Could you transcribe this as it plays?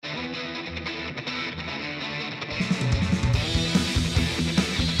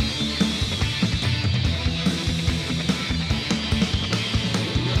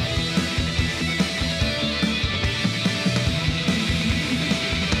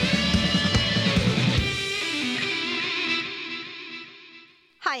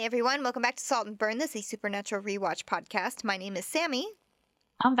everyone. Welcome back to Salt and Burn. This is a Supernatural Rewatch podcast. My name is Sammy.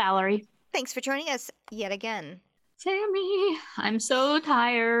 I'm Valerie. Thanks for joining us yet again. Sammy, I'm so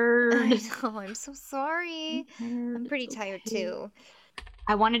tired. I know, I'm so sorry. I'm pretty tired too.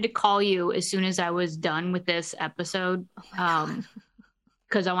 I wanted to call you as soon as I was done with this episode,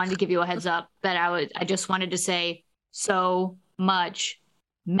 because I wanted to give you a heads up that I just wanted to say so much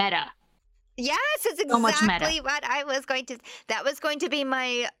meta. Yes, it's exactly So much meta. what I was going to. That was going to be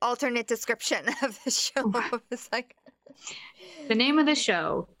my alternate description of the show. It's like the name of the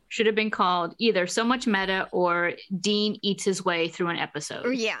show should have been called either So Much Meta or Dean Eats His Way Through an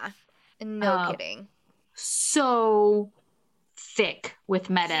Episode. Yeah, no kidding. So thick with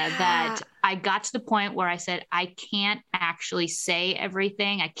meta that I got to the point where I said I can't actually say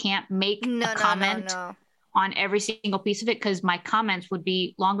everything. I can't make a comment on every single piece of it because my comments would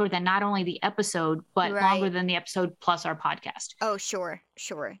be longer than not only the episode, but longer than the episode plus our podcast. Oh, sure.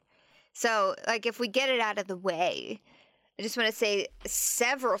 So, like, if we get it out of the way, I just want to say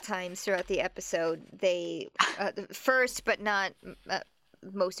several times throughout the episode, they, first but not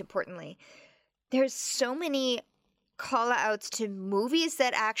most importantly, there's so many call-outs to movies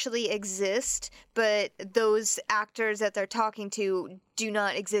that actually exist, but those actors that they're talking to do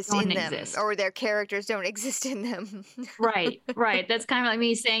not exist in them, or their characters don't exist in them. Right. That's kind of like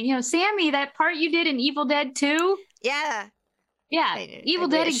me saying, Sammy, that part you did in Evil Dead 2? Yeah. Evil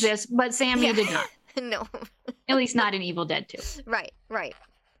Dead exists, but Sammy did not. No. At least not in Evil Dead 2. Right.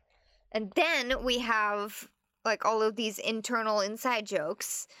 And then we have, like, all of these internal inside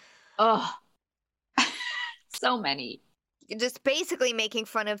jokes. Oh. So many. Just basically making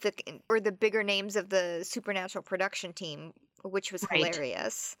fun of the bigger names of the Supernatural production team, which was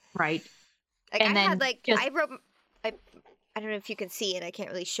hilarious. Right. Like, and I wrote, I don't know if you can see it. I can't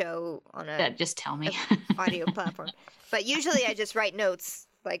really show on just tell me. audio platform. But usually I just write notes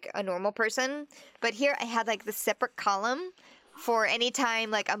like a normal person. But here I had like the separate column for any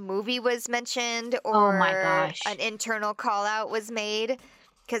time like a movie was mentioned or an internal call out was made.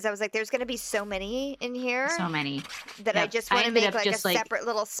 Because I was like, there's going to be so many in here. So many. That I just want to make like a separate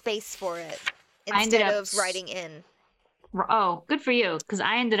little space for it instead of writing in. Oh, good for you. Because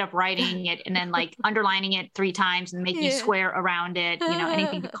I ended up writing it and then like underlining it 3 times and making square around it.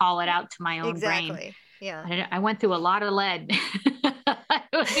 Anything to call it out to my own brain. Yeah. I went through a lot of lead. I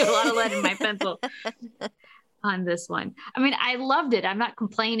went through a lot of lead in my pencil on this one. I mean, I loved it. I'm not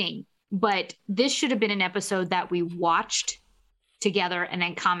complaining. But this should have been an episode that we watched together and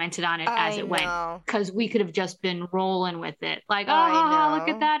then commented on it as it went, because we could have just been rolling with it like, look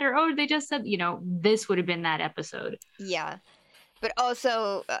at that, or they just said, this would have been that episode. Yeah, but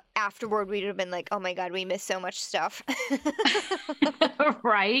also afterward we'd have been like, oh my god, we missed so much stuff.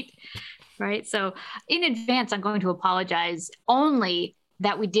 right. So in advance I'm going to apologize, only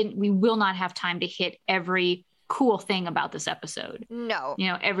that we will not have time to hit every cool thing about this episode. No,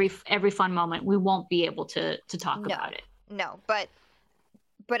 every fun moment we won't be able to talk about it. No, but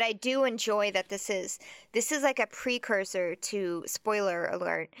I do enjoy that this is like a precursor to, spoiler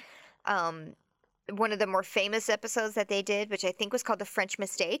alert, one of the more famous episodes that they did, which I think was called The French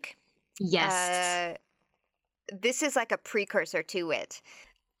Mistake. Yes. This is like a precursor to it.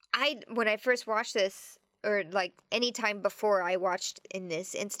 When I first watched this, or like any time before I watched in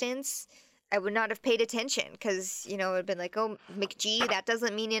this instance, I would not have paid attention because, it would have been like, oh, McGee, that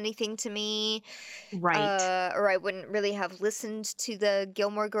doesn't mean anything to me. Right. Or I wouldn't really have listened to the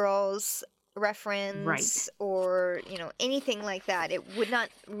Gilmore Girls reference. Right. Or, anything like that. It would not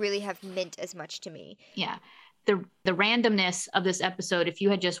really have meant as much to me. Yeah. The randomness of this episode, if you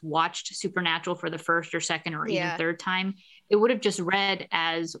had just watched Supernatural for the first or second or even third time, it would have just read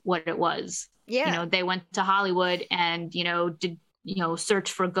as what it was. Yeah. They went to Hollywood and, did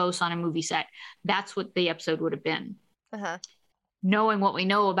search for ghosts on a movie set. That's what the episode would have been. Knowing what we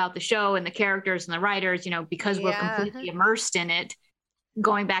know about the show and the characters and the writers, because we're completely immersed in it,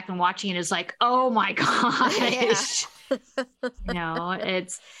 going back and watching it is like, oh my gosh.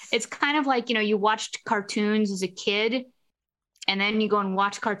 It's kind of like, you watched cartoons as a kid and then you go and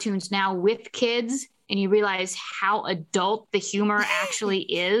watch cartoons now with kids and you realize how adult the humor actually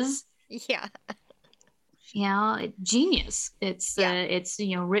is. Yeah. Genius. It's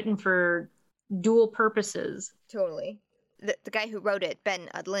written for dual purposes. Totally. The guy who wrote it, Ben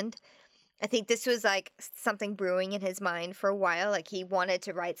Udland, I think this was like something brewing in his mind for a while. Like he wanted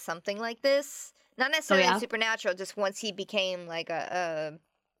to write something like this, not necessarily Supernatural. Just once he became like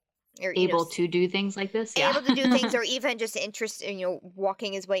able to do things like this, able to do things, or even just interested,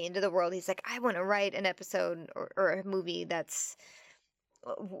 walking his way into the world. He's like, I want to write an episode or a movie that's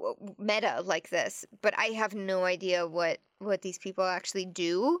meta like this, but I have no idea what these people actually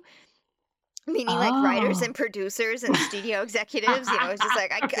do. Meaning like writers Oh. and producers and studio executives, it's just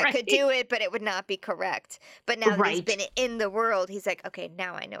like I could do it, but it would not be correct. But now that he's Right. been in the world, he's like, okay,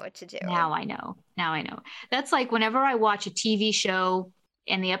 now I know what to do. Now I know. That's like whenever I watch a TV show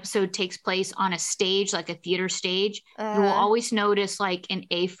and the episode takes place on a stage, like a theater stage, you will always notice like an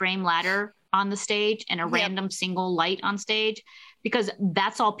A-frame ladder on the stage and a random single light on stage, because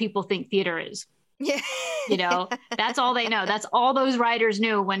that's all people think theater is. Yeah. That's all they know. That's all those writers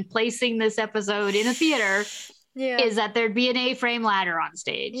knew when placing this episode in a theater, is that there'd be an A-frame ladder on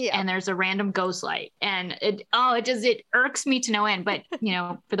stage and there's a random ghost light. And it irks me to no end. But,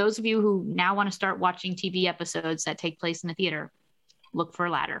 for those of you who now want to start watching TV episodes that take place in a theater, look for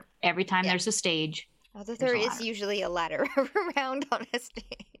a ladder. Every time there's a stage. Although there is usually a ladder around on a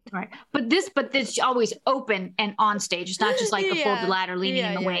stage. Right. But this always open and on stage. It's not just like a folded ladder leaning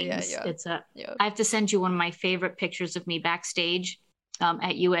in the wings. It's I have to send you one of my favorite pictures of me backstage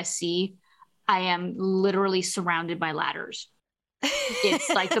at USC. I am literally surrounded by ladders. It's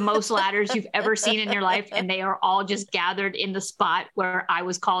like the most ladders you've ever seen in your life. And they are all just gathered in the spot where I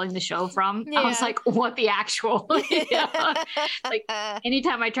was calling the show from. I was like, what the actual? Like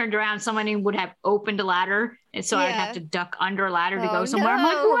anytime I turned around, someone would have opened a ladder. And so I'd have to duck under a ladder to go somewhere. I'm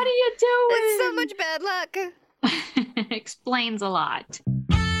like, what are you doing? It's so much bad luck. Explains a lot.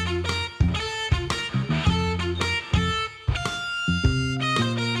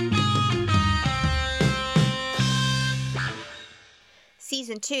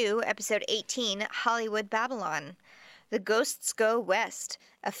 Season 2, Episode 18, Hollywood Babylon. The Ghosts Go West.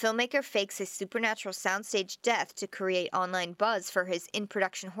 A filmmaker fakes a supernatural soundstage death to create online buzz for his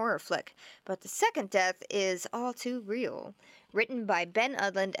in-production horror flick. But the second death is all too real. Written by Ben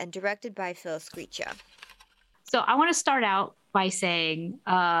Udland and directed by Phil Sgriccia. So I want to start out by saying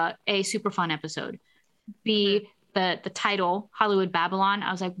A, super fun episode. B, the title, Hollywood Babylon.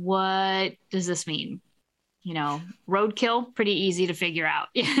 I was like, what does this mean? Roadkill, pretty easy to figure out.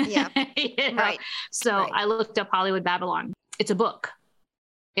 Yeah. Right. So I looked up Hollywood Babylon. It's a book.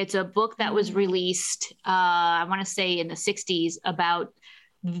 It's a book that was released, I want to say in the 60s, about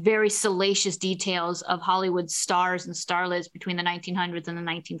very salacious details of Hollywood stars and starlets between the 1900s and the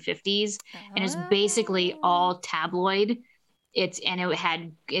 1950s. And it's basically all tabloid. It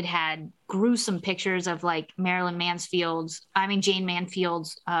had gruesome pictures of like Jane Mansfield's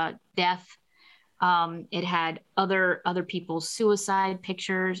death. It had other people's suicide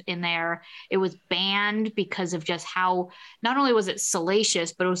pictures in there. It was banned because of just how not only was it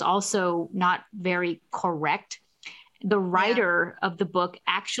salacious, but it was also not very correct. The writer of the book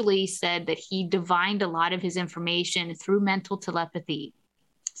actually said that he divined a lot of his information through mental telepathy.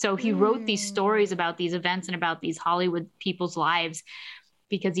 So he wrote these stories about these events and about these Hollywood people's lives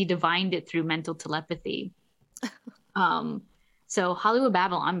because he divined it through mental telepathy. So Hollywood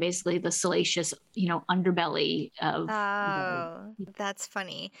Babylon, basically the salacious, underbelly of. Oh, that's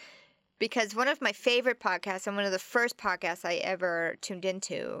funny. Because one of my favorite podcasts and one of the first podcasts I ever tuned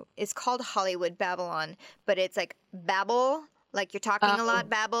into is called Hollywood Babylon, but it's like babble, like you're talking a lot,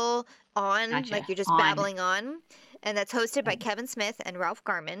 babble on, Gotcha. like you're just babbling on. And that's hosted by Kevin Smith and Ralph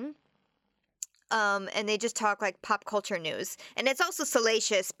Garman. And they just talk like pop culture news. And it's also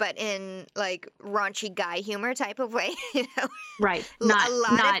salacious, but in like raunchy guy humor type of way, Right. A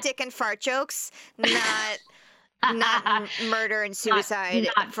lot of dick and fart jokes, not murder and suicide.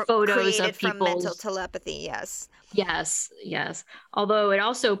 Not photos created of from mental people's. telepathy, yes. Yes. Although it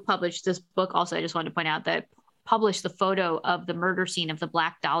also published this book, also, I just wanted to point out that published the photo of the murder scene of the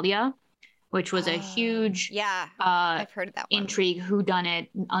Black Dahlia, which was a huge I've heard of that one. intrigue, whodunit,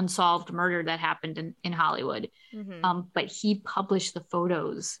 unsolved murder that happened in Hollywood. But he published the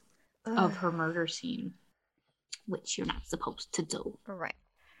photos of her murder scene, which you're not supposed to do. Right.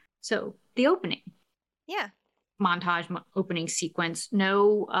 So the opening. Yeah. Montage opening sequence.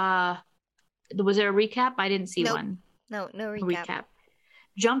 No, was there a recap? I didn't see one. No recap.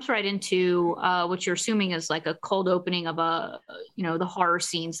 Jumps right into what you're assuming is like a cold opening of the horror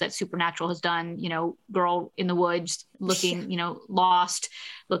scenes that Supernatural has done. Girl in the woods looking, lost,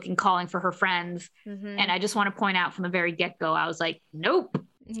 calling for her friends. And I just want to point out from the very get-go, I was like, nope.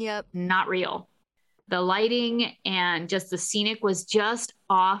 Yep. Not real. The lighting and just the scenic was just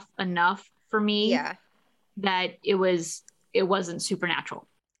off enough for me. Yeah. That it wasn't Supernatural.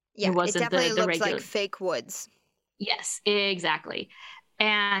 Yeah, it wasn't definitely the looks regular. like fake woods. Yes, exactly.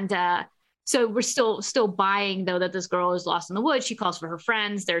 And so we're still buying though that this girl is lost in the woods. She calls for her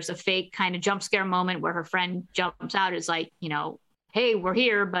friends. There's a fake kind of jump scare moment where her friend jumps out, is like, hey, we're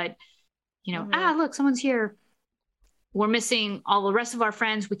here, but look, someone's here. we're missing all the rest of our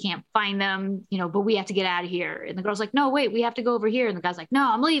friends. We can't find them, but we have to get out of here. And the girl's like, no, wait, we have to go over here. And the guy's like, no,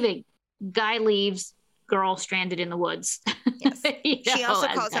 I'm leaving. Guy leaves, girl stranded in the woods. Yes. She also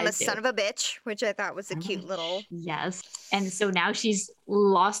calls him a do. son of a bitch, which I thought was a cute little. Yes. And so now she's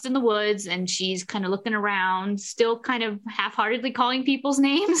lost in the woods and she's kind of looking around, still kind of half-heartedly calling people's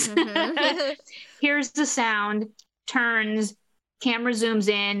names. Mm-hmm. Hears the sound, turns, camera zooms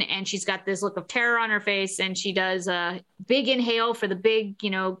in, and she's got this look of terror on her face, and she does a big inhale for the big,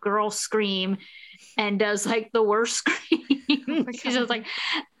 girl scream, and does like the worst scream. Oh she's just like,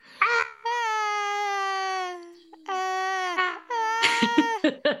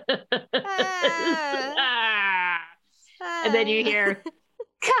 and then you hear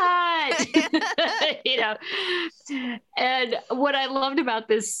cut. And what I loved about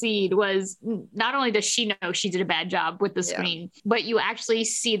this scene was not only does she know she did a bad job with the screen, but you actually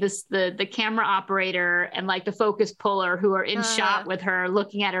see the camera operator and like the focus puller who are in shot with her,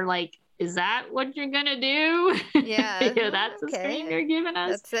 looking at her like, is that what you're gonna do? Yeah. That's the screen you're giving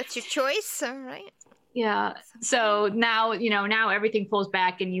us. That's your choice. All right. Yeah. So now, now everything pulls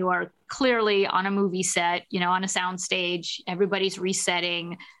back and you are clearly on a movie set, on a sound stage. Everybody's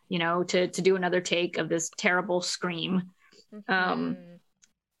resetting, to do another take of this terrible scream. Mm-hmm.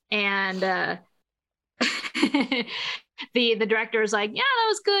 And the director is like, yeah, that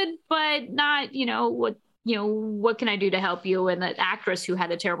was good, but not, what can I do to help you? And the actress who had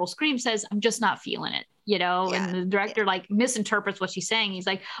the terrible scream says, I'm just not feeling it. And the director like misinterprets what she's saying. He's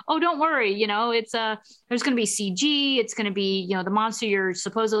like, oh, don't worry. It's there's going to be CG. It's going to be, the monster you're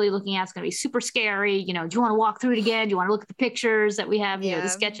supposedly looking at is going to be super scary. Do you want to walk through it again? Do you want to look at the pictures that we have, the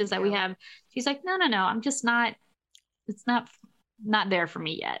sketches that we have? She's like, no, I'm just not, it's not there for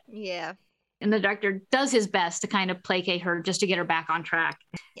me yet. Yeah. And the director does his best to kind of placate her just to get her back on track.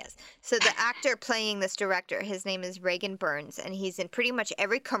 Yes. So the actor playing this director, his name is Regan Burns, and he's in pretty much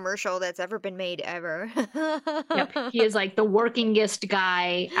every commercial that's ever been made ever. Yep. He is like the workingest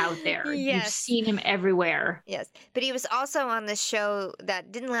guy out there. Yes. You've seen him everywhere. Yes. But he was also on this show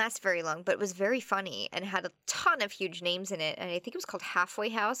that didn't last very long, but was very funny and had a ton of huge names in it. And I think it was called Halfway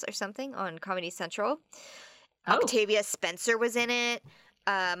House or something on Comedy Central. Oh. Octavia Spencer was in it.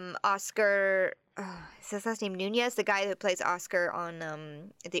 Oscar, is his last name Nunez, the guy who plays Oscar on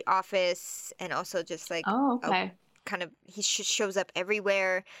The Office, and also just like kind of he shows up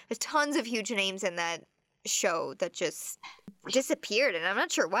everywhere. There's tons of huge names in that show that just disappeared, and I'm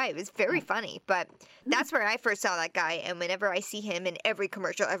not sure why. It was very funny, but that's where I first saw that guy, and whenever I see him in every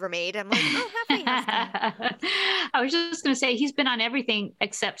commercial ever made, I'm like, oh, Halfway House. I was just going to say he's been on everything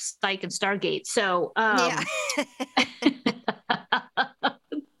except Psych and Stargate, so yeah.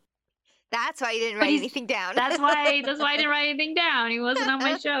 That's why you didn't write anything down. That's why I didn't write anything down. He wasn't on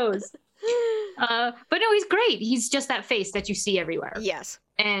my shows. But no, he's great. He's just that face that you see everywhere. Yes.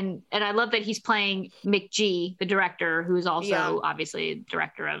 And I love that he's playing McG, the director, who's also obviously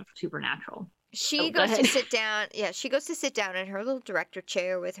director of Supernatural. She goes to sit down. Yeah, she goes to sit down in her little director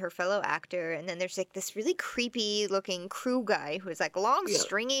chair with her fellow actor. And then there's like this really creepy looking crew guy who has like long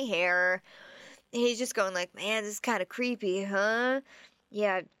stringy hair. He's just going like, man, this is kind of creepy, huh?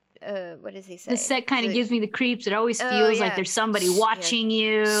 Yeah. What does he say? The set kind of gives me the creeps. It always feels like there's somebody watching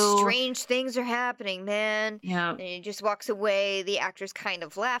you. Strange things are happening, man. Yeah. And he just walks away. The actors kind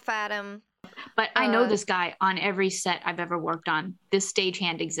of laugh at him. But I know this guy on every set I've ever worked on. This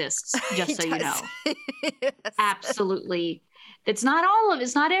stagehand exists, just so you know. Yes. Absolutely. It's not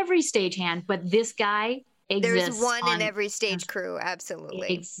every stagehand, but this guy exists. There's one in every stage crew.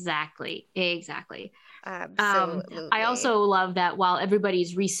 Absolutely. Exactly. Absolutely. I also love that while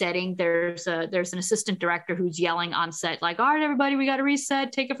everybody's resetting, there's an assistant director who's yelling on set, like, all right, everybody, we got to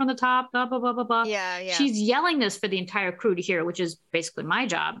reset, take it from the top, blah, blah, blah, blah, blah. Yeah. She's yelling this for the entire crew to hear, which is basically my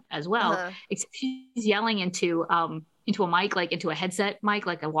job as well. Except she's yelling into a mic, like into a headset mic,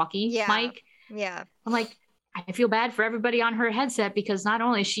 like a walkie mic. Yeah. I'm like, I feel bad for everybody on her headset because not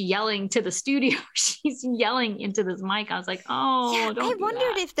only is she yelling to the studio, she's yelling into this mic. I was like, I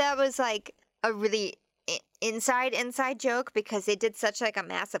wondered if that was like a really inside joke because they did such like a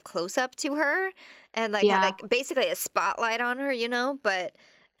massive close up to her and like had like basically a spotlight on her, but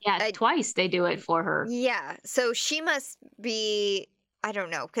twice they do it for her. Yeah. So she must be, I don't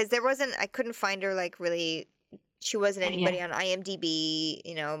know, because I couldn't find her like really. She wasn't anybody on IMDb,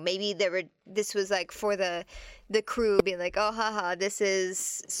 maybe this was like for the crew being like, oh, haha, this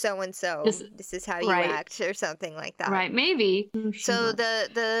is so-and-so. This is how you act or something like that. Right, maybe. So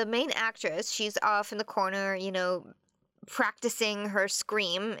the main actress, she's off in the corner, practicing her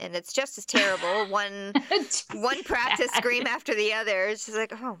scream, and it's just as terrible. One practice bad. scream after the other. It's just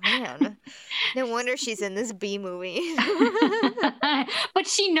like, oh man, no wonder she's in this B movie. But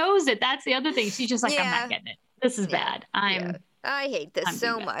she knows it. That's the other thing. She's just like, I'm Yeah. not getting it. This is Yeah. bad. I hate this I'm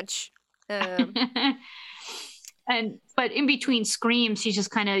so being bad. much. But in between screams, she's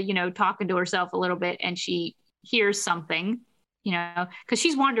just kind of, you know, talking to herself a little bit, and she hears something, you know, because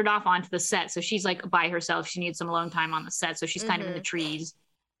she's wandered off onto the set. So she's like by herself. She needs some alone time on the set. So she's kind of in the trees,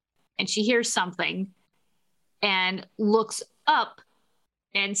 and she hears something and looks up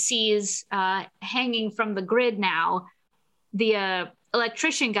and sees hanging from the grid now the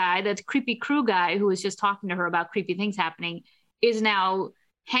electrician guy, the creepy crew guy who was just talking to her about creepy things happening, is now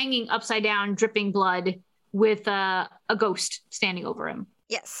hanging upside down, dripping blood, with a ghost standing over him.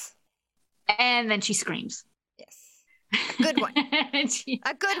 Yes. And then she screams. Yes. A good one.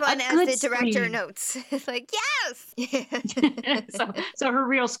 A good one, as the director scream. notes. It's like, yes. so her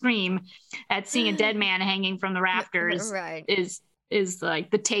real scream at seeing a dead man hanging from the rafters Right. is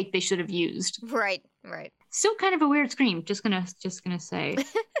like the take they should have used. Right. Still kind of a weird scream. Just gonna say.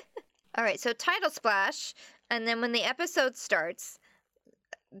 All right. So title splash, and then when the episode starts,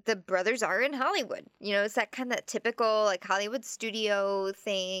 the brothers are in Hollywood. You know, it's that kind of typical like Hollywood studio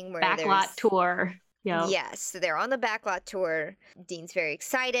thing where Backlot tour. Yep. Yes, so they're on the backlot tour. Dean's very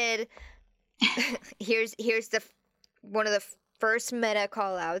excited. here's the one of the first meta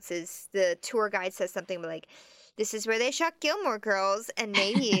call outs is the tour guide says something like, "This is where they shot Gilmore Girls, and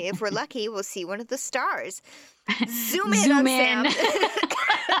maybe if we're lucky, we'll see one of the stars." Zoom in on Sam.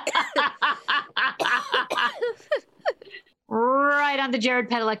 Right on the Jared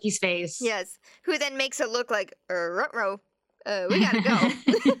Padalecki's face. Yes, who then makes it look like, ruh-roh, we gotta go.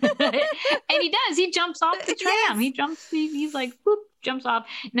 And he does. He jumps off the tram. Yes. He's like, whoop, jumps off.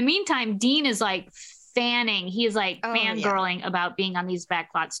 In the meantime, Dean is like fanning. He is like fangirling about being on these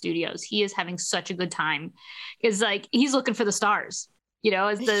backlot studios. He is having such a good time. Because like, he's looking for the stars. You know,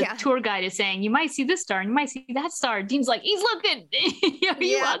 as the tour guide is saying, you might see this star and you might see that star. Dean's like, he's looking.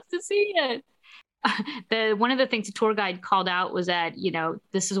 He wants to see it. One of the things the tour guide called out was that, you know,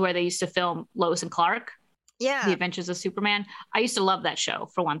 this is where they used to film Lois and Clark. Yeah. The Adventures of Superman. I used to love that show,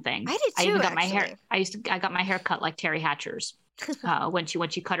 for one thing. I did too. I even got actually. my hair. I got my hair cut like Terry Hatcher's when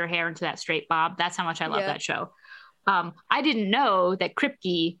she cut her hair into that straight bob. That's how much I love that show. I didn't know that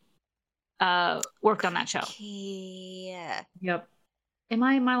Kripke worked on that show. Yeah. Yep. Am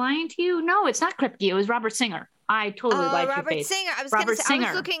I lying to you? No, it's not Kripke. It was Robert Singer. I totally lied to your Robert face. Singer. I was Robert gonna say,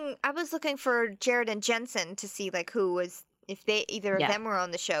 Singer. I was looking for Jared and Jensen to see like who was, if they either of them were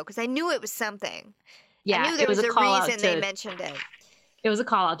on the show, because I knew it was something. Yeah, I knew there was a reason they mentioned it. It was a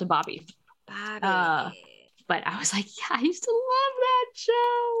call out to Bobby. But I was like, yeah, I used to love that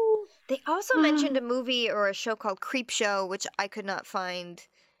show. They also mentioned a movie or a show called Creep Show, which I could not find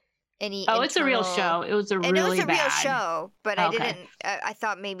any. It's a real show. It was a real show, but I didn't. I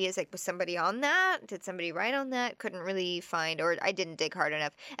thought maybe it's like, was somebody on that? Did somebody write on that? Couldn't really find, or I didn't dig hard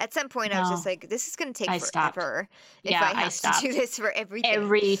enough. At some point, I was just like, this is going to take forever. If I have to do this for everything.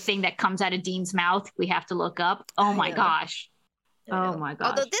 Everything that comes out of Dean's mouth, we have to look up. Oh my gosh. Oh my gosh.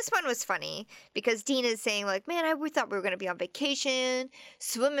 Although this one was funny because Dean is saying like, man, we thought we were going to be on vacation,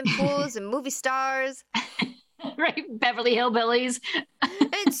 swimming pools and movie stars. Right, Beverly Hillbillies.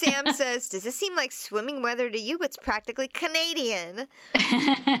 And Sam says, does this seem like swimming weather to you? It's practically Canadian.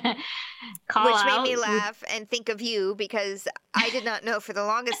 Which made me laugh and think of you, because I did not know for the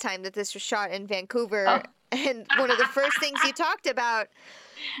longest time that this was shot in Vancouver. And one of the first things you talked about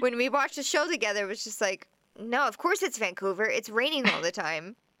when we watched the show together was just like, no, of course it's Vancouver. It's raining all the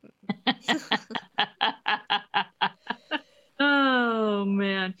time. Oh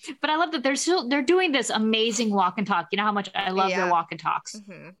man. But I love that they're doing this amazing walk and talk. You know how much I love their walk and talks.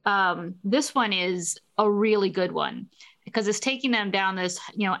 Mm-hmm. This one is a really good one because it's taking them down this,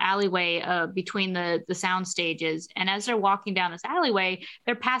 you know, alleyway between the sound stages. And as they're walking down this alleyway,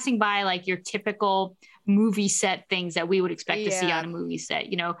 they're passing by like your typical movie set things that we would expect to see on a movie set,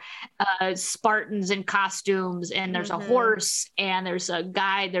 you know, Spartans in costumes, and there's a horse, and there's a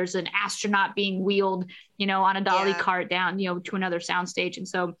guy, there's an astronaut being wheeled, you know, on a dolly cart down, you know, to another soundstage. And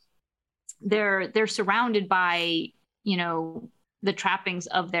so they're surrounded by, you know, the trappings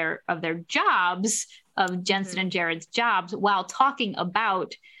of their jobs, of Jensen and Jared's jobs, while talking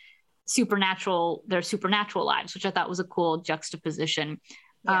about their supernatural lives, which I thought was a cool juxtaposition.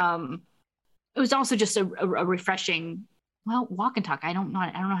 It was also just a refreshing, walk and talk. I don't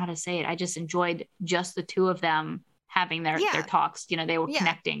know how to say it. I just enjoyed just the two of them having their talks. You know, they were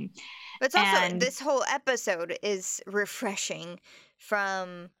connecting. But it's also, this whole episode is refreshing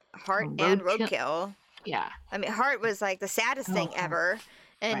from Heart and Roadkill. Yeah. I mean, Heart was like the saddest thing ever.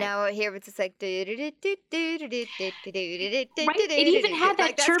 And now here it's just like right. It even had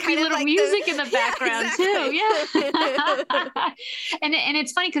that chirpy little music in the background too. Yeah. and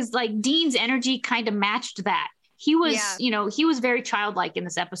it's funny because like Dean's energy kind of matched that. He was, he was very childlike in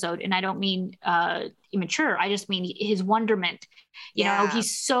this episode, and I don't mean immature. I just mean his wonderment. You know,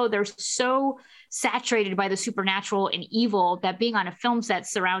 they're so saturated by the supernatural and evil that being on a film set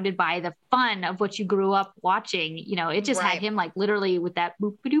surrounded by the fun of what you grew up watching, it just had him like literally with that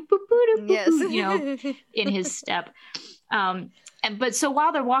boop boop boop boop boop, in his step. But so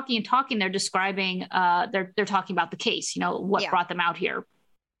while they're walking and talking, they're describing, they're talking about the case, what brought them out here.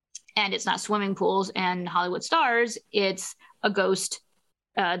 And it's not swimming pools and Hollywood stars. It's a ghost.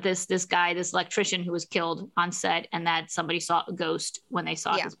 This guy, this electrician who was killed on set, and that somebody saw a ghost when they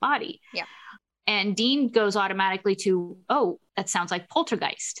saw his body. Yeah. And Dean goes automatically to, oh, that sounds like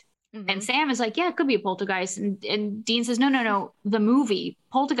Poltergeist. Mm-hmm. And Sam is like, yeah, it could be a poltergeist. And Dean says, no, the movie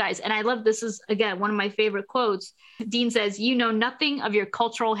Poltergeist. And I love, this is, again, one of my favorite quotes. Dean says, you know nothing of your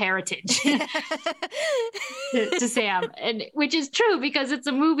cultural heritage to Sam. And which is true, because it's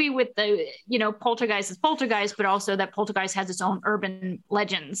a movie with the, Poltergeist is Poltergeist, but also that Poltergeist has its own urban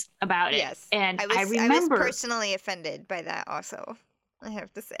legends about it. Yes. And I remember. I was personally offended by that also, I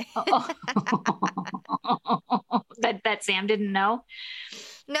have to say. that Sam didn't know?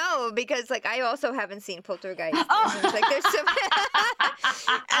 No, because like I also haven't seen Poltergeist. It's like there's some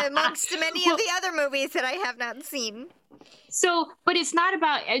amongst many of the other movies that I have not seen. So, but it's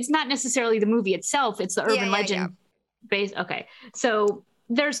not necessarily the movie itself. It's the urban legend base. Okay. So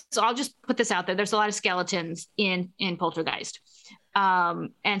I'll just put this out there. There's a lot of skeletons in Poltergeist.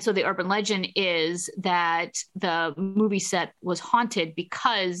 And so the urban legend is that the movie set was haunted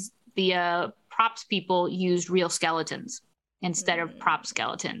because the props people used real skeletons instead of prop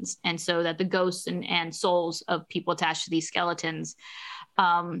skeletons. And so that the ghosts and souls of people attached to these skeletons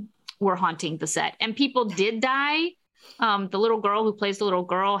were haunting the set. And people did die. The little girl who plays the little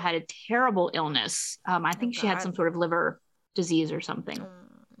girl had a terrible illness. I think she had some sort of liver disease or something,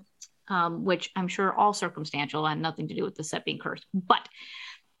 which I'm sure all circumstantial and nothing to do with the set being cursed. But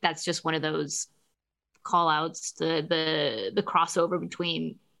that's just one of those call outs, the crossover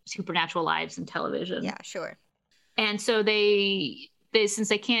between supernatural lives and television. Yeah, sure. And so they since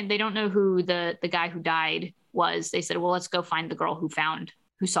they don't know who the guy who died was, they said, well, let's go find the girl who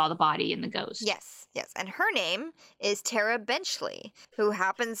saw the body and the ghost. Yes. And her name is Tara Benchley, who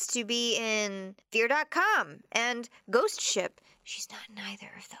happens to be in Fear.com and Ghost Ship. She's not in either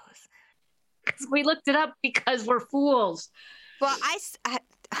of those. We looked it up because we're fools. Well,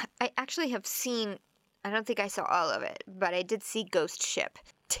 I actually have seen, I don't think I saw all of it, but I did see Ghost Ship.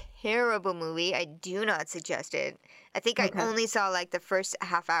 Terrible movie. I do not suggest it. I think I only saw like the first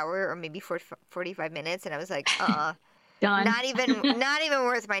half hour or maybe 45 minutes, and I was like, done. Not even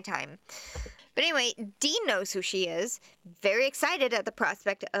worth my time. But anyway, Dean knows who she is. Very excited at the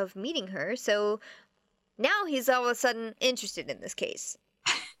prospect of meeting her. So now he's all of a sudden interested in this case.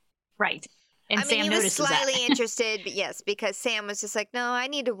 Right. And Sam he was slightly that. interested, but yes, because Sam was just like, no, I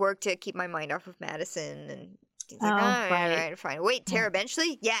need to work to keep my mind off of Madison. And he's like, all right, fine. Wait, Tara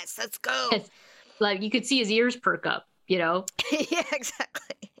Benchley? Yes, let's go. Yes. Like you could see his ears perk up, Yeah,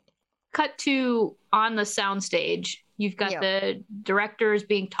 exactly. Cut to on the soundstage. You've got the directors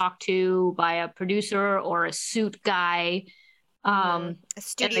being talked to by a producer or a suit guy. A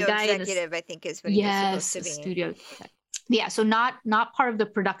studio executive, I think, is what he's supposed to be. Studio. Yeah, so not part of the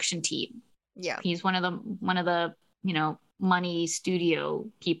production team. Yeah, he's one of the money studio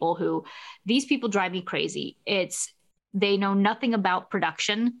people who, these people drive me crazy. They know nothing about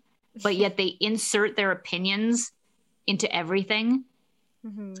production, but yet they insert their opinions into everything.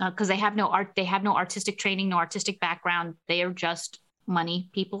 Because they have no artistic training, no artistic background. They are just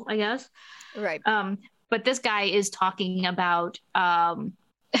money people, I guess. Right. But this guy is talking about,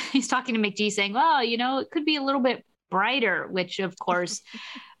 he's talking to McGee saying, well, it could be a little bit brighter, which of course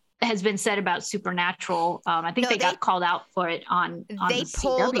has been said about Supernatural. I think they got called out for it on they the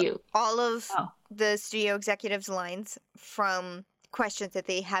pulled CW. All of the studio executives' lines from questions that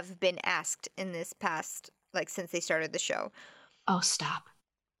they have been asked in this past, like since they started the show. Oh, stop.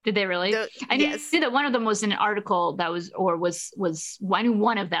 Did they really? I knew that one of them was in an article that was I knew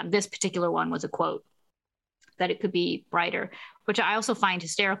one of them, this particular one was a quote that it could be brighter, which I also find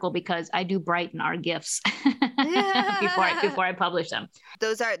hysterical because I do brighten our gifts before I publish them.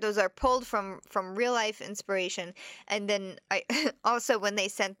 Those are pulled from real life inspiration. And then I also, when they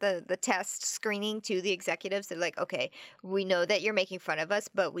sent the test screening to the executives, they're like, okay, we know that you're making fun of us,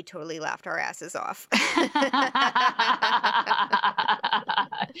 but we totally laughed our asses off.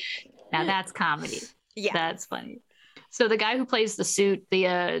 Now that's comedy. Yeah. That's funny. So the guy who plays the suit,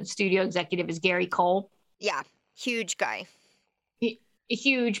 the studio executive, is Gary Cole. Yeah. Huge guy.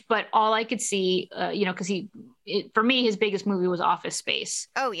 Huge, but all I could see, because for me, his biggest movie was Office Space.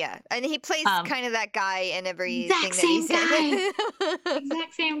 Oh yeah, and he plays kind of that guy in everything exact that he's same guy. in.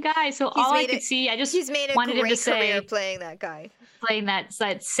 Exact same guy. So all I could see, he's made a wanted him to great career say, playing that guy, playing that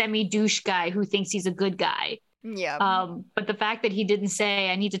semi douche guy who thinks he's a good guy. Yeah. But the fact that he didn't say,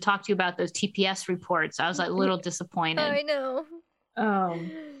 I need to talk to you about those TPS reports, I was like a little disappointed. I know.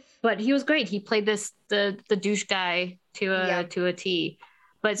 But he was great. He played the douche guy to a T.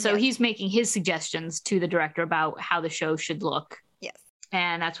 But so he's making his suggestions to the director about how the show should look. Yes.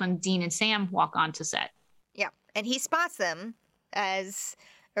 And that's when Dean and Sam walk onto set. Yeah. And he spots them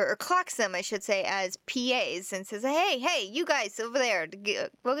or clocks them, I should say, as PAs and says, hey, you guys over there,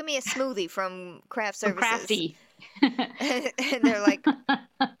 go get me a smoothie from Craft Services. Crafty. And they're like,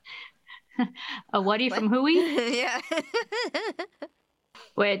 a whaty from Hooey? Yeah.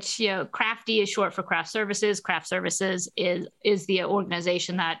 Which, Crafty is short for Craft Services. Craft Services is the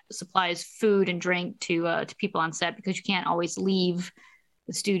organization that supplies food and drink to people on set, because you can't always leave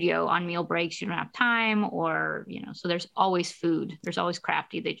the studio on meal breaks. You don't have time, or, so there's always food. There's always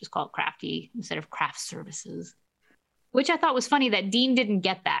Crafty. They just call it Crafty instead of Craft Services, which I thought was funny that Dean didn't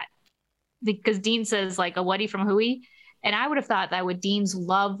get that, because Dean says like a whaty from Hooey. And I would have thought that with Dean's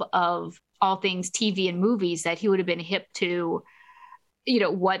love of all things TV and movies, that he would have been hip to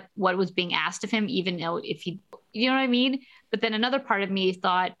what was being asked of him, even though if he, you know what I mean? But then another part of me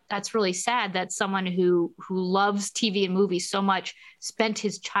thought that's really sad that someone who loves TV and movies so much spent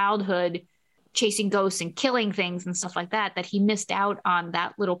his childhood chasing ghosts and killing things and stuff like that, that he missed out on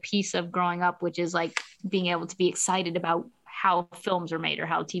that little piece of growing up, which is like being able to be excited about how films are made or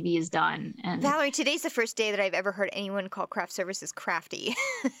how TV is done. And Valerie, today's the first day that I've ever heard anyone call Craft Services crafty.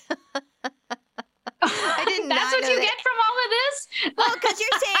 I did not That's what know you that. get from all of this? Well, because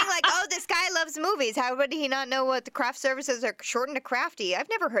you're saying like, oh, this guy loves movies. How would he not know what the Craft Services are shortened to crafty? I've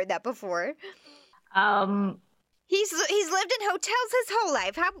never heard that before. He's lived in hotels his whole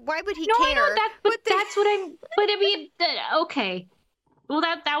life. Why would he care? I know that, but that's what I'm. But I mean, okay. Well,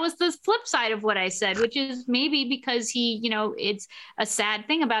 that was the flip side of what I said, which is maybe because he, it's a sad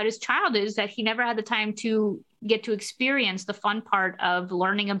thing about his childhood is that he never had the time to get to experience the fun part of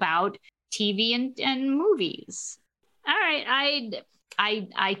learning about TV and movies. All right,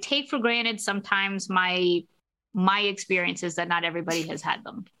 I take for granted sometimes my experiences that not everybody has had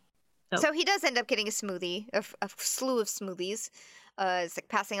them. So he does end up getting a smoothie, a slew of smoothies. It's like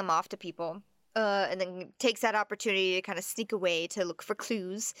passing them off to people. And then takes that opportunity to kind of sneak away to look for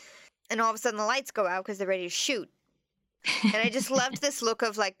clues. And all of a sudden the lights go out because they're ready to shoot. And I just loved this look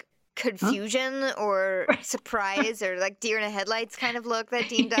of like confusion or surprise or like deer in the headlights kind of look that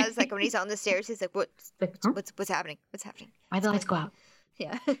Dean does. Like when he's on the stairs, he's like, what's happening? What's happening? Why'd the lights go out?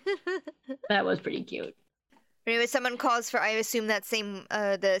 Yeah. That was pretty cute. Anyway, someone calls for, I assume that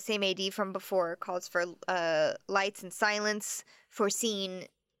the same AD from before calls for lights and silence for scene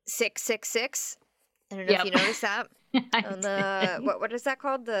 666. I don't know if you noticed that. On the what is that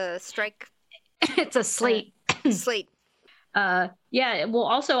called? The strike. It's a slate. Slate. Yeah. Well,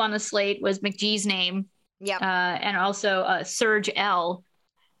 also on the slate was McGee's name. Yeah. And also Serge L,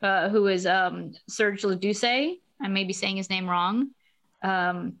 who is Serge Leduce. I may be saying his name wrong.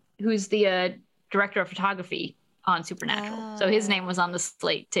 Who's the director of photography on Supernatural. So his name was on the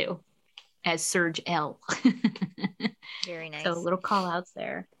slate too, as Serge L. Very nice. So little call outs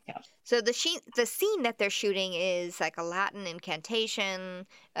there. Yeah. So the scene that they're shooting is like a Latin incantation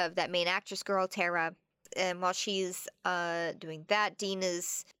of that main actress girl, Tara. And while she's doing that, Dean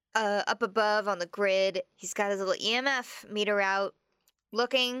is up above on the grid. He's got his little EMF meter out,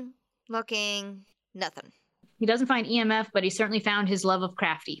 looking, nothing. He doesn't find EMF, but he certainly found his love of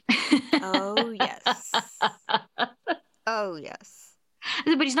Crafty. Oh, yes. Oh, yes.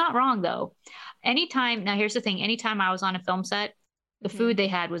 But he's not wrong, though. Now here's the thing. Anytime I was on a film set, the food they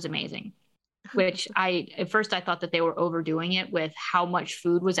had was amazing, which at first I thought that they were overdoing it with how much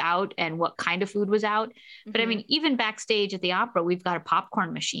food was out and what kind of food was out. But I mean, even backstage at the opera, we've got a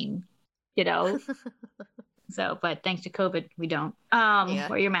popcorn machine, So, but thanks to COVID, we don't.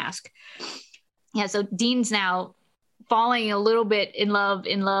 Wear your mask. Yeah. So Dean's now falling a little bit in love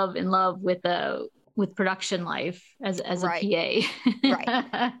with production life as a PA.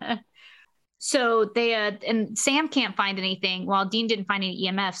 Right. So they and Sam can't find anything. While Dean didn't find any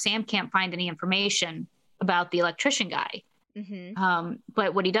EMF, Sam can't find any information about the electrician guy.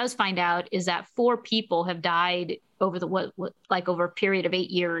 But what he does find out is that 4 people have died over over a period of 8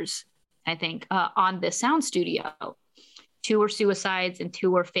 years, I think, on the sound studio. 2 were suicides and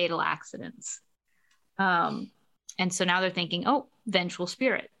 2 were fatal accidents. And so now they're thinking, oh, vengeful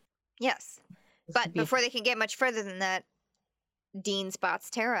spirit. Yes. This But could be a- before they can get much further than that, Dean spots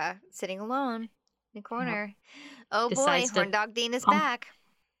Tara sitting alone in the corner. Oh boy, Decides to Horn Dog Dean is pump- back.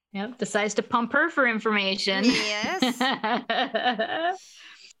 Yep, decides to pump her for information. Yes.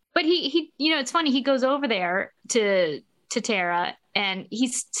 But he it's funny, he goes over there to Tara and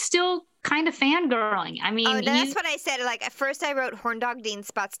he's still kind of fangirling. I mean, Oh, that's what I said. Like at first I wrote Horn Dog Dean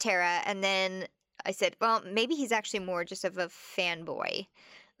spots Tara, and then I said, well, maybe he's actually more just of a fanboy.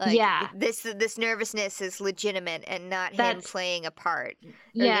 Like, yeah, this nervousness is legitimate and not him playing a part. Or,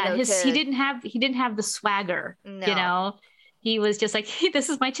 yeah, he didn't have the swagger. No. He was just like, hey, this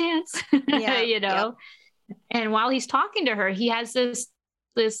is my chance. Yeah, Yep. And while he's talking to her, he has this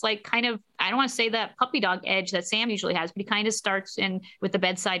like kind of, I don't want to say that puppy dog edge that Sam usually has, but he kind of starts in with the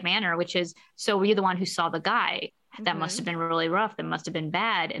bedside manner, which is, so were you the one who saw the guy? That must have been really rough. That must have been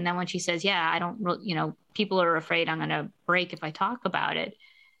bad. And then when she says, yeah, I don't, people are afraid I'm going to break if I talk about it.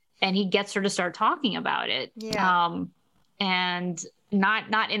 And he gets her to start talking about it. Yeah. And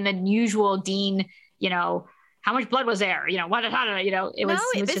not in the usual Dean, how much blood was there? What? It was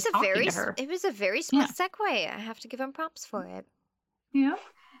just talking to her. It was a very smart segue. I have to give him props for it. Yeah.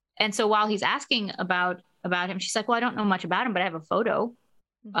 And so while he's asking about him, she's like, well, I don't know much about him, but I have a photo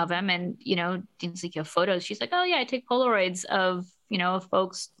of him. And, Dean's like, you have photos? She's like, oh yeah, I take Polaroids of, of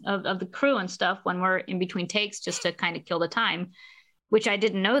folks of the crew and stuff when we're in between takes just to kind of kill the time, which I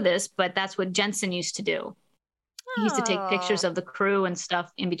didn't know this, but that's what Jensen used to do. He used to take pictures of the crew and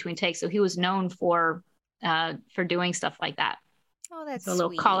stuff in between takes. So he was known for doing stuff like that. Oh, that's so a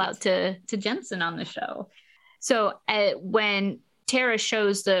little sweet. call out to Jensen on the show. So when Tara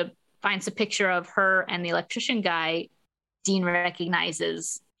finds the picture of her and the electrician guy, Dean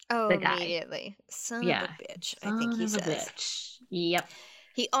recognizes the guy. Immediately. Son of a bitch, I think he says. Bitch. Yep.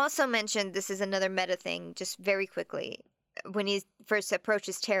 He also mentioned, this is another meta thing, just very quickly. When he first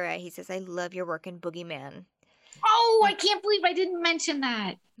approaches Tara, he says, I love your work in Boogeyman. Oh, I can't believe I didn't mention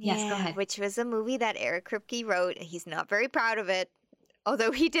that. Yes, go ahead. Which was a movie that Eric Kripke wrote. He's not very proud of it,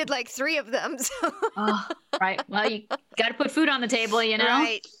 although he did like 3 of them. So. Oh, right. Well, you got to put food on the table,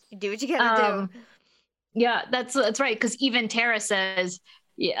 Right. Do what you got to do. Yeah, that's right. Because even Tara says,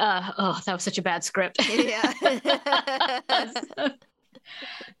 that was such a bad script. Yeah.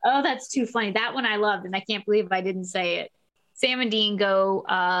 Oh, that's too funny. That one I loved, and I can't believe I didn't say it. Sam and Dean go,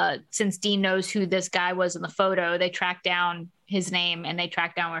 since Dean knows who this guy was in the photo, they track down his name and they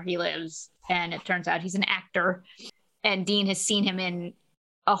track down where he lives. And it turns out he's an actor. And Dean has seen him in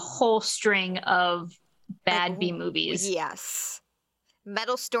a whole string of bad B movies. Yes.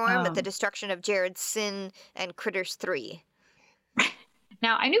 Metal Storm, The Destruction of Jared Sin, and Critters 3.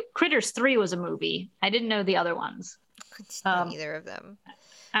 Now, I knew Critters 3 was a movie. I didn't know the other ones. Neither of them.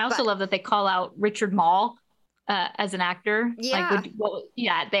 I also love that they call out Richard Mall as an actor. Yeah.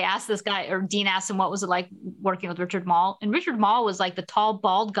 They asked this guy, or Dean asked him, what was it like working with Richard Mall? And Richard Mall was like the tall,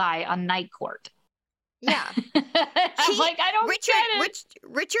 bald guy on Night Court. Yeah. I'm like, I don't get it.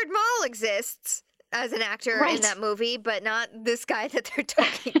 Richard Mall exists as an actor in that movie, but not this guy that they're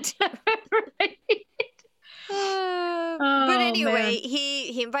talking to. Right. But anyway,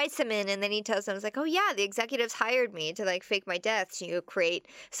 he invites him in, and then he tells them, "It's like, oh yeah, the executives hired me to like fake my death to create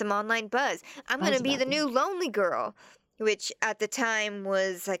some online buzz. I'm going to be the new Lonely Girl," which at the time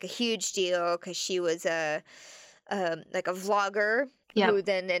was like a huge deal because she was like a vlogger who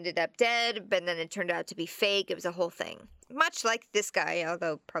then ended up dead, but then it turned out to be fake. It was a whole thing. Much like this guy,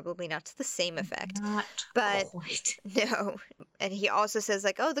 although probably not to the same effect. No. And he also says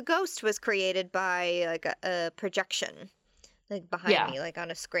like, oh, the ghost was created by like a projection, like behind me, like on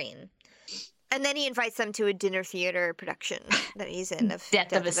a screen. And then he invites them to a dinner theater production that he's in of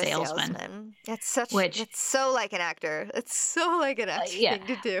Death of a Salesman. That's so like an actor. It's so like an actor thing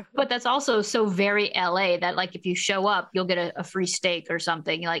to do. But that's also so very LA that like if you show up, you'll get a free steak or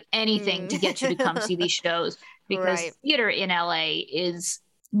something, like anything to get you to come see these shows. Because theater in LA is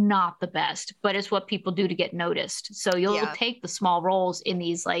not the best, but it's what people do to get noticed. So you'll take the small roles in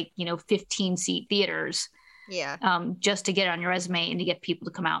these 15-seat theaters. Yeah. Just to get on your resume and to get people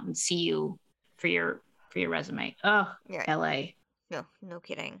to come out and see you for your resume. Oh, LA. No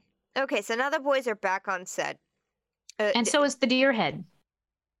kidding. Okay, so now the boys are back on set. And so is the deer head.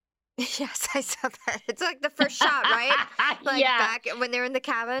 Yes, I saw that. It's like the first shot, right? Back when they're in the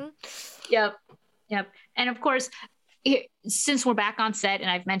cabin. Yep. And of course, since we're back on set and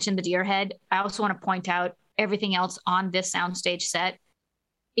I've mentioned the deer head, I also want to point out everything else on this soundstage set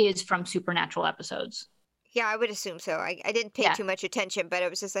is from Supernatural episodes. Yeah, I would assume so. I didn't pay too much attention, but it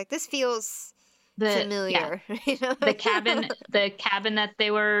was just like, this feels familiar. The cabin that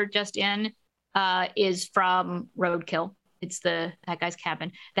they were just in is from Roadkill. It's that guy's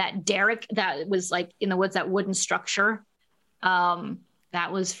cabin. That derrick that was like in the woods, that wooden structure.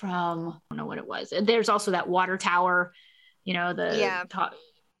 That was from, I don't know what it was. There's also that water tower,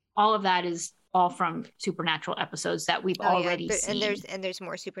 all of that is all from Supernatural episodes that we've already seen. And there's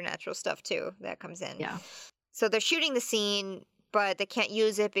more Supernatural stuff too that comes in. Yeah. So they're shooting the scene, but they can't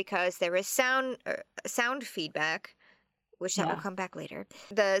use it because there is sound feedback, which that will come back later.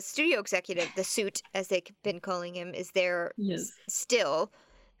 The studio executive, the suit, as they've been calling him, is there still.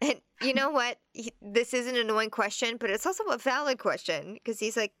 And you know what? This is an annoying question, but it's also a valid question because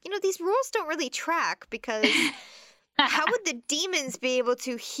he's like, these rules don't really track because how would the demons be able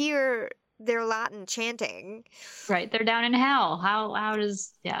to hear their Latin chanting? Right. They're down in hell. How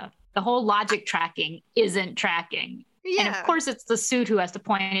does, the whole logic tracking isn't tracking. Yeah. And of course, it's the suit who has to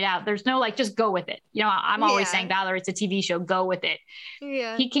point it out. There's no just go with it. I'm always saying, Valor, it's a TV show. Go with it.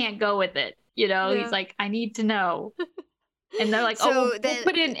 Yeah. He can't go with it. He's like, I need to know. And they're like, we'll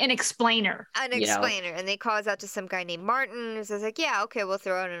put in an explainer. An explainer. And they call us out to some guy named Martin who says, we'll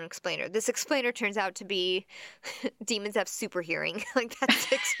throw out an explainer. This explainer turns out to be demons have super hearing. That's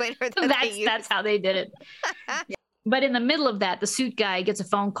the explainer that's how they did it. But in the middle of that, the suit guy gets a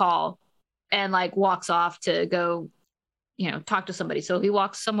phone call and walks off to go, talk to somebody. So he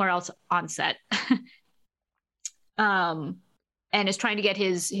walks somewhere else on set. And is trying to get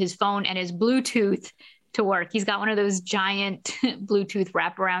his phone and his Bluetooth to work. He's got one of those giant Bluetooth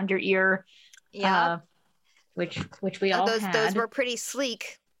wrap around your ear. Yeah. Which we all had. Those were pretty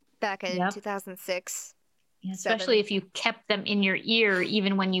sleek back in 2006. Yeah, especially if you kept them in your ear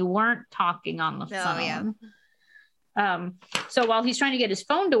even when you weren't talking on the phone. Yeah. So while he's trying to get his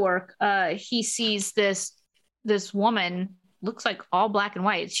phone to work, he sees this woman, looks like all black and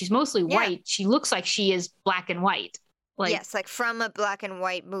white. She's mostly white. She looks like she is black and white. Yes, from a black and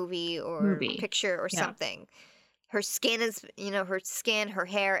white movie or picture or something. Her skin is, her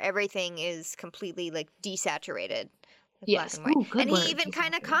hair, everything is completely desaturated. Yes. Black and white. And he even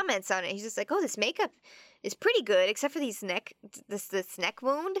kind of comments on it. He's just like, this makeup is pretty good, except for this neck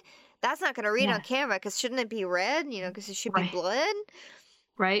wound. That's not going to read on camera because shouldn't it be red? Because it should be blood.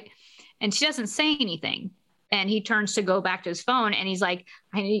 Right. And she doesn't say anything. And he turns to go back to his phone and he's like,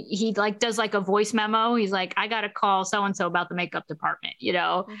 he does a voice memo. He's like, I got to call so-and-so about the makeup department,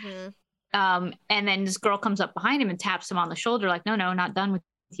 Mm-hmm. And then this girl comes up behind him and taps him on the shoulder like, no, not done with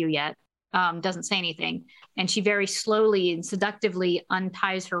you yet. Doesn't say anything. And she very slowly and seductively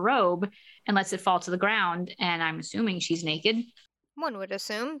unties her robe and lets it fall to the ground. And I'm assuming she's naked. One would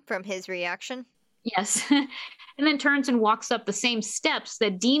assume from his reaction. Yes. And then turns and walks up the same steps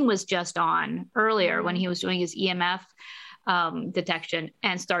that Dean was just on earlier when he was doing his EMF detection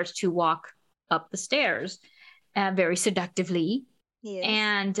and starts to walk up the stairs very seductively. Yes.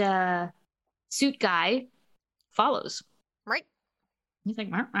 And suit guy follows. Right. He's like,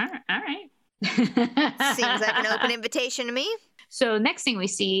 all right. Seems like an open invitation to me. So next thing we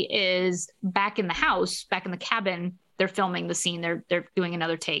see is back in the house, back in the cabin, they're filming the scene. They're doing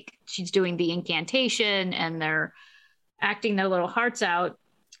another take. She's doing the incantation and they're acting their little hearts out.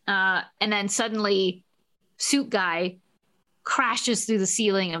 And then suddenly suit guy crashes through the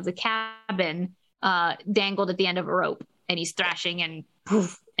ceiling of the cabin, dangled at the end of a rope. And he's thrashing and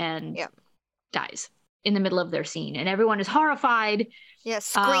poof, and dies in the middle of their scene. And everyone is horrified. Yeah,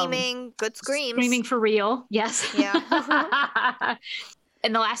 screaming. Good screams. Screaming for real. Yes. Yeah.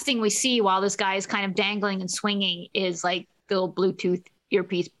 And the last thing we see while this guy is kind of dangling and swinging is the little Bluetooth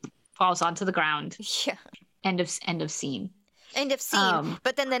earpiece falls onto the ground. Yeah. End of scene. End of scene.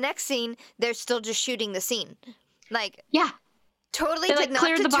 But then the next scene, they're still just shooting the scene. Totally did not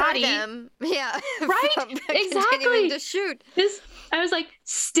cleared the body. Them. Yeah. Right? Exactly. To shoot. I was like,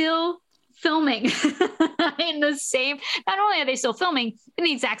 still filming in the same. Not only are they still filming in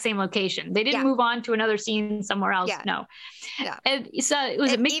the exact same location, they didn't move on to another scene somewhere else. Yeah. No. Yeah. And so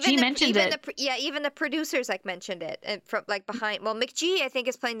Mick G mentioned it. Even the producers mentioned it, and from behind. Well, Mick G I think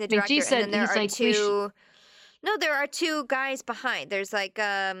is playing the director, Mick G said, and then there are two. No, there are two guys behind. There's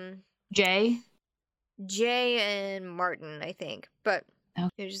Jay and Martin, I think. But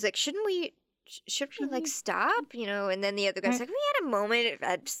you're just like, should we stop? And then the other guy's like, we had a moment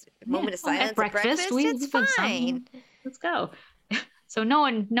of silence at breakfast. It's fine. Let's go. So no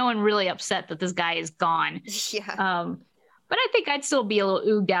one really upset that this guy is gone. Yeah. But I think I'd still be a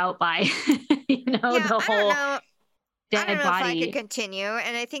little ooged out by the whole dead I don't know body. If I could continue,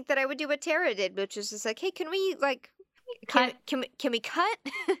 and I think that I would do what Tara did, which is just like, hey, can we cut? Can we cut?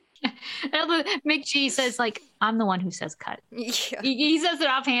 Mick G says I'm the one who says cut. Yeah. He says it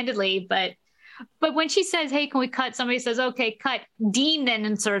offhandedly, but But when she says, "Hey, can we cut?" Somebody says, "Okay, cut." Dean then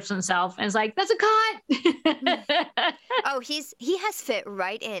inserts himself and is like, "That's a cut." Oh, he has fit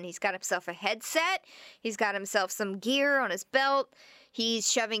right in. He's got himself a headset. He's got himself some gear on his belt.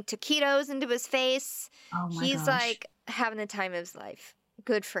 He's shoving taquitos into his face. Oh my He's gosh. like having the time of his life.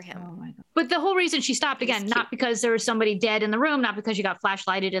 Good for him. Oh my God. But the whole reason she stopped, again, He's not because there was somebody dead in the room, not because she got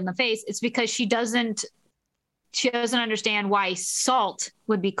flashlighted in the face. It's because she doesn't understand why salt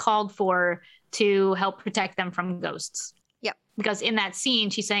would be called for to help protect them from ghosts. Yep. Because in that scene,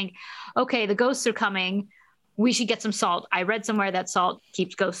 she's saying, okay, the ghosts are coming. We should get some salt. I read somewhere that salt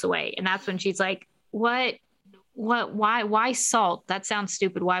keeps ghosts away. And that's when she's like, why salt? That sounds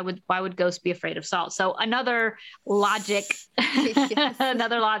stupid. Why would ghosts be afraid of salt? So another logic,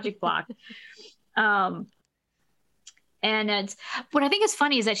 another logic block. And it's, what I think is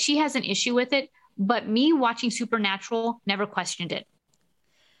funny is that she has an issue with it, but me watching Supernatural never questioned it.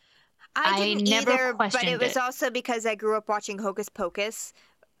 I didn't either, but questioned it was it. also because I grew up watching Hocus Pocus,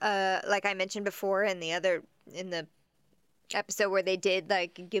 like I mentioned before in the episode where they did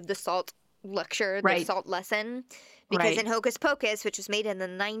like give the salt lecture, the Right. salt lesson, because Right. in Hocus Pocus, which was made in the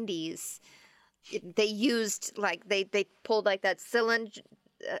 90s, they used like they pulled like that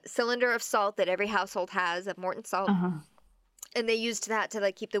cylinder of salt that every household has of Morton salt, Uh-huh. and they used that to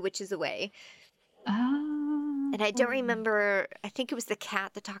like keep the witches away. Oh. And I don't remember. I think it was the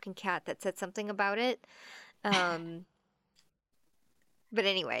talking cat, that said something about it. But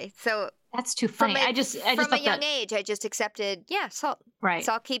anyway, so That's too funny. I just from a thought young that, age, I just accepted. Yeah, salt. right.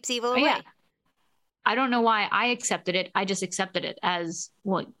 Salt keeps evil Oh, away. yeah. I don't know why I accepted it. I just accepted it as,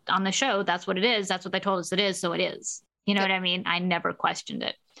 well, on the show, that's what it is. That's what they told us it is. So it is. You know Yep. what I mean? I never questioned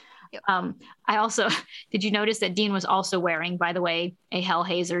it. Yep. I also, did you notice that Dean was also wearing, by the way, a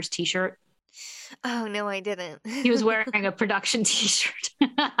Hellhazzers t-shirt? Oh no, I didn't. He was wearing a production t-shirt.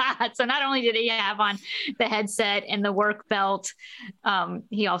 So not only did he have on the headset and the work belt,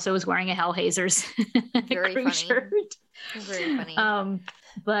 he also was wearing a Hellhazzers Very crew funny. shirt. Very funny.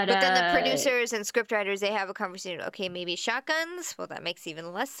 But then the producers and scriptwriters, they have a conversation. Okay, maybe shotguns. Well, that makes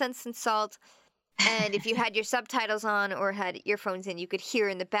even less sense than salt. And if you had your subtitles on or had earphones in, you could hear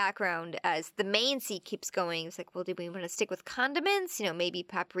in the background as the main scene keeps going. It's like, well, do we want to stick with condiments? You know, maybe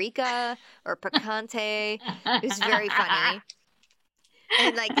paprika or picante. It's very funny.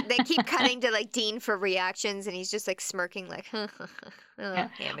 And like they keep cutting to like Dean for reactions, and he's just like smirking, like, oh, Yeah.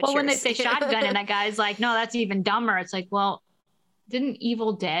 amateurs. Well, when they say shotgun and that guy's like, no, that's even dumber. It's like, well, didn't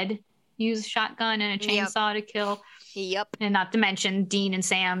Evil Dead use shotgun and a Yep. chainsaw to kill? Yep. And not to mention Dean and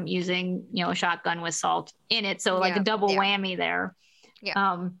Sam using, a shotgun with salt in it. So like Yeah, a double yeah. whammy there.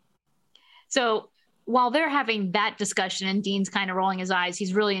 Yeah. So while they're having that discussion and Dean's kind of rolling his eyes,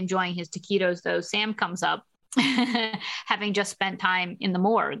 he's really enjoying his taquitos though. Sam comes up having just spent time in the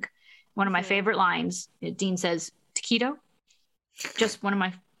morgue. One of my Mhm. favorite lines, Dean says, taquito? Just one of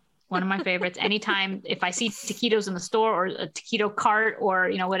my favorites. Anytime if I see taquitos in the store or a taquito cart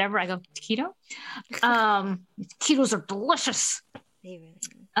or whatever, I go, taquito. Taquitos are delicious. They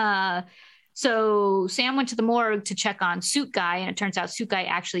really- So Sam went to the morgue to check on Suit Guy, and it turns out Suit Guy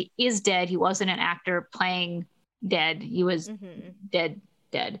actually is dead. He wasn't an actor playing dead. He was Mhm. dead.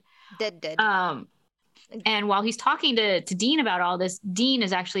 Dead. And while he's talking to Dean about all this, Dean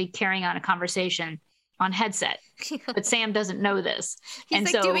is actually carrying on a conversation on headset, but Sam doesn't know this. He's and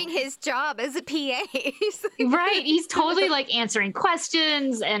like so, doing his job as a PA. He's like right, he's totally like answering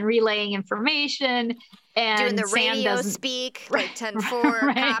questions and relaying information. And doing the Sam radio doesn't speak, like 10-4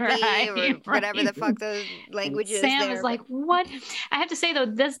 right, copy or whatever the right. fuck the language is Sam there. is like, what? I have to say though,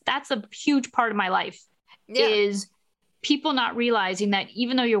 that's a huge part of my life yeah. is people not realizing that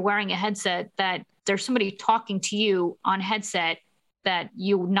even though you're wearing a headset, that there's somebody talking to you on headset that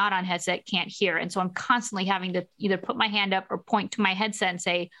you not on headset can't hear. And so I'm constantly having to either put my hand up or point to my headset and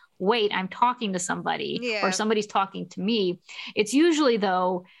say, wait, I'm talking to somebody Yeah. or somebody's talking to me. It's usually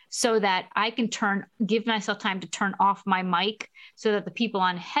though, so that I can give myself time to turn off my mic so that the people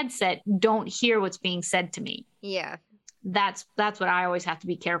on headset don't hear what's being said to me. Yeah. That's what I always have to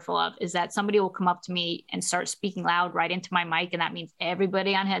be careful of, is that somebody will come up to me and start speaking loud right into my mic. And that means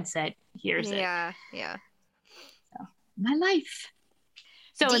everybody on headset hears it. Yeah. Yeah. So, my life.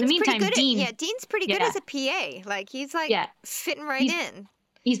 So Dean's in the meantime, Dean. Dean's pretty good Yeah. as a PA. Like he's like Yeah. fitting right in.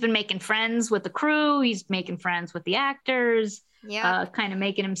 He's been making friends with the crew. He's making friends with the actors. Yeah. Kind of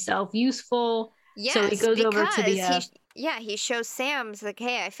making himself useful. Yes, so he goes over to the. he shows Sam's like,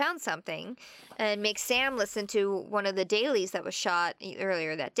 hey, I found something, and makes Sam listen to one of the dailies that was shot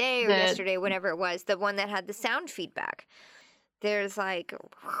earlier that day or yesterday, whenever it was, the one that had the sound feedback. There's like,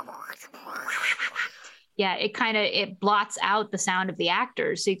 it blots out the sound of the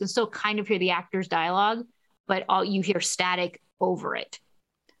actors. So you can still kind of hear the actors' dialogue, but all you hear static over it.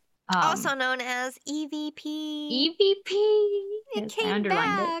 Also known as EVP. EVP. It came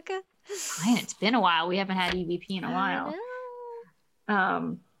back. Man, it's been a while. We haven't had EVP in a while.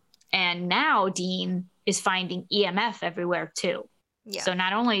 And now Dean is finding EMF everywhere too. Yeah. So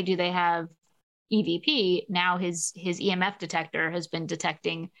not only do they have EVP, now his EMF detector has been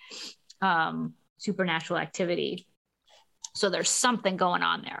detecting supernatural activity. So there's something going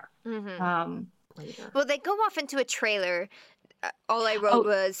on there. Later. Well, they go off into a trailer. All I wrote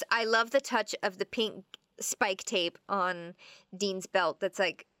was, I love the touch of the pink spike tape on Dean's belt that's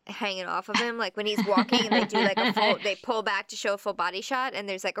like hanging off of him, like when he's walking and they do like they pull back to show a full body shot and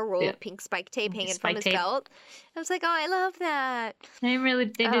there's like a roll of pink spike tape hanging from his belt. I was like, oh, I love that. They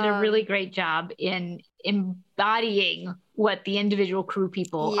did a really great job in embodying what the individual crew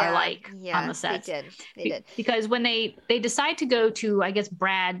people are like on the set. They did. Because when they decide to go to, I guess,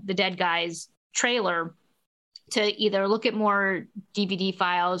 Brad, the dead guy's trailer to either look at more DVD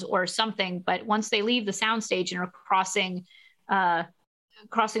files or something, but once they leave the soundstage and are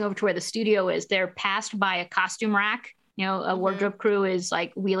crossing over to where the studio is, they're passed by a costume rack. A wardrobe crew is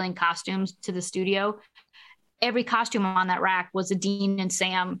like wheeling costumes to the studio. Every costume on that rack was a Dean and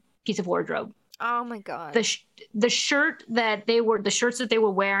Sam piece of wardrobe. Oh my God. The shirts that they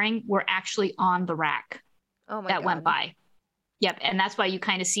were wearing were actually on the rack. Oh my that God. Went by. Yep. And that's why you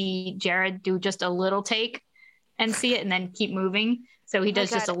kind of see Jared do just a little take and see it and then keep moving. So he does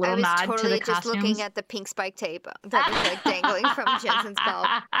just a little nod to the costumes. I was just looking at the pink spike tape that was like dangling from Jensen's belt.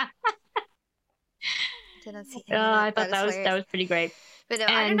 Didn't see any of that. I thought that was pretty great. But no,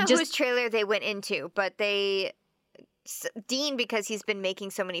 I don't know whose trailer they went into, but Dean, because he's been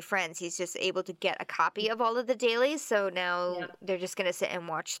making so many friends, he's just able to get a copy of all of the dailies. So now they're just going to sit and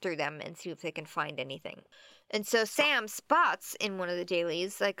watch through them and see if they can find anything. And so Sam spots in one of the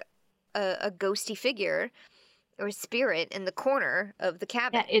dailies like a ghosty figure or spirit in the corner of the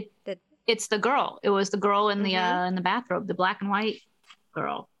cabin. Yeah, it's the girl. It was the girl in the bathrobe, the black and white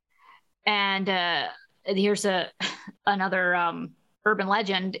girl. And here's another urban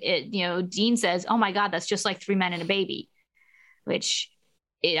legend. Dean says, "Oh my God, that's just like Three Men and a Baby," which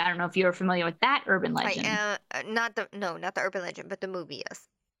I don't know if you're familiar with that urban legend. Not the urban legend, but the movie, yes.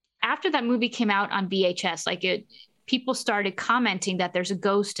 After that movie came out on VHS, people started commenting that there's a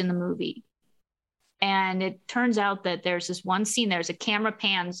ghost in the movie. And it turns out that there's this one scene, there's a camera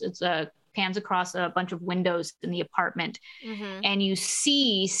pans across a bunch of windows in the apartment. And you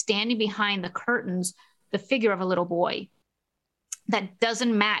see standing behind the curtains, the figure of a little boy that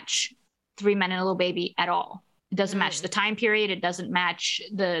doesn't match Three Men and a Little Baby at all. It doesn't match the time period. It doesn't match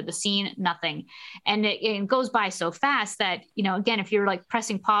the scene, nothing. And it goes by so fast that, again, if you're like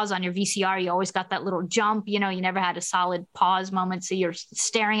pressing pause on your VCR, you always got that little jump, you never had a solid pause moment. So you're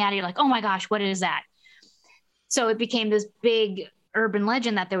staring at it, you're like, oh my gosh, what is that? So it became this big urban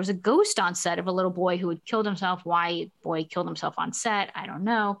legend that there was a ghost on set of a little boy who had killed himself. Why boy killed himself on set, I don't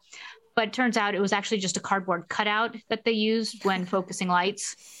know. But it turns out it was actually just a cardboard cutout that they used when focusing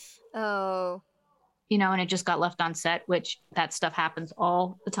lights. Oh. And it just got left on set, which that stuff happens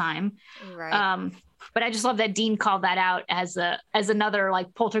all the time. Right. But I just love that Dean called that out as another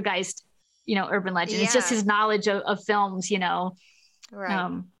like poltergeist, urban legend. Yeah. It's just his knowledge of films,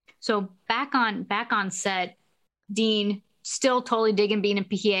 Right. So back on set, Dean still totally digging being a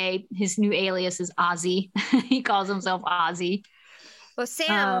PA. His new alias is Ozzy. He calls himself Ozzy. Well,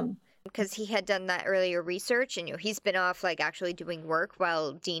 Sam, because he had done that earlier research, and he's been off like actually doing work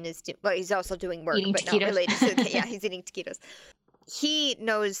while Dean is he's also doing work, eating but taquitos. Not related to he's eating taquitos. He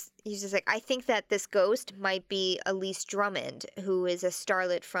knows, he's just like, I think that this ghost might be Elise Drummond, who is a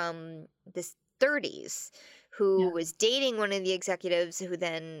starlet from the 30s, who was dating one of the executives, who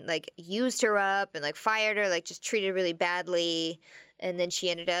then like used her up and like fired her, like just treated her really badly, and then she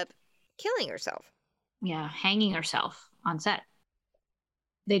ended up killing herself. Yeah, hanging herself on set.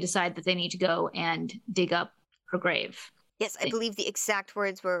 They decide that they need to go and dig up her grave. Yes, I believe the exact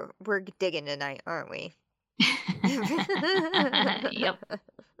words were, "We're digging tonight, aren't we?" Yep.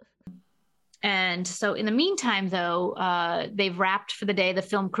 And so in the meantime, though, they've wrapped for the day. The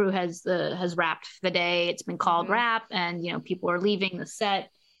film crew has wrapped for the day. It's been called wrap, and people are leaving the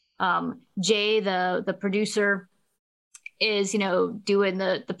set. Jay, the producer, is doing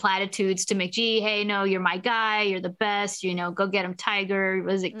the platitudes to McGee. Hey, no, you're my guy. You're the best. Go get him, Tiger.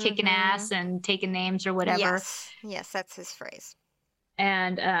 Was it kicking ass and taking names or whatever? Yes, that's his phrase.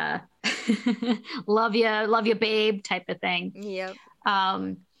 And love you, babe, type of thing. Yep.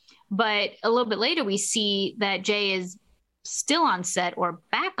 But a little bit later, we see that Jay is still on set or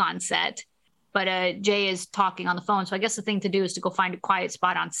back on set but Jay is talking on the phone. So I guess the thing to do is to go find a quiet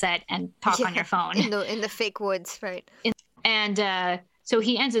spot on set and talk on your phone. In the fake woods, right? And so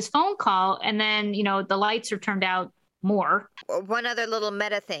he ends his phone call, and then, the lights are turned out more. One other little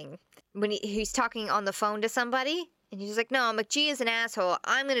meta thing. When he's talking on the phone to somebody, and he's like, no, McGee is an asshole.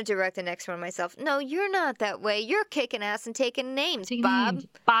 I'm going to direct the next one myself. No, you're not that way. You're kicking ass and taking names, Bob.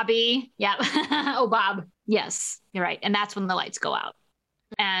 Bobby. Yeah. Oh, Bob. Yes, you're right. And that's when the lights go out.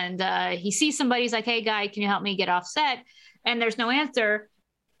 And he sees somebody. He's like, hey, guy, can you help me get off set? And there's no answer.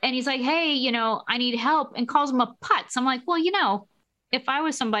 And he's like, hey, I need help, and calls him a putz. I'm like, well, if I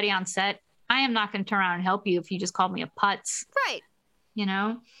was somebody on set, I am not going to turn around and help you if you just called me a putz. Right.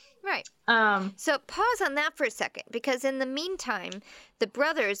 Right. So pause on that for a second, because in the meantime, the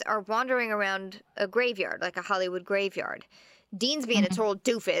brothers are wandering around a graveyard, like a Hollywood graveyard. Dean's being a total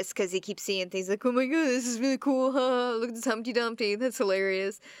doofus because he keeps seeing things like, oh my God, this is really cool. Look at this Humpty Dumpty. That's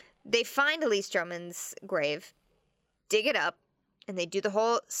hilarious. They find Elise Drummond's grave, dig it up, and they do the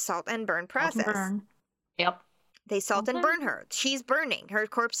whole salt and burn process. Salt and burn. Yep. They salt and burn her. She's burning. Her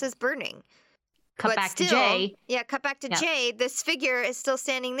corpse is burning. Cut back to Jay. Yeah, cut back to Jay. This figure is still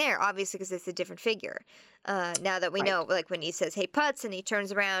standing there, obviously, because it's a different figure. Now that we know, like when he says, hey, putz, and he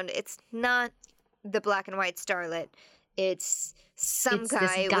turns around, it's not the black and white starlet. It's some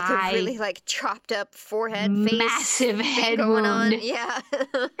guy with a really chopped up forehead, face, massive head going wound. On. Yeah.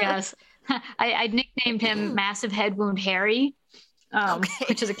 Yes. I nicknamed him Massive Head Wound Harry,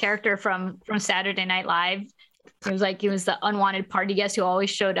 which is a character from Saturday Night Live. He was the unwanted party guest who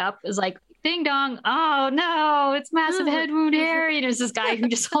always showed up. It was like, ding dong, oh no, it's Massive Head Wound Harry. And it was this guy who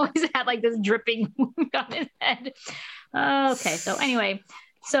just always had this dripping wound on his head. Okay, so anyway,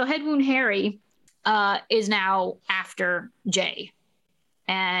 Head Wound Harry is now after Jay.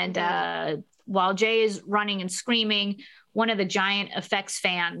 And while Jay is running and screaming, one of the giant effects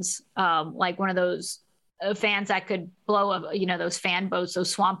fans, like one of those fans that could blow up, those fan boats,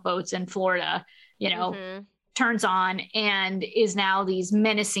 those swamp boats in Florida, turns on and is now these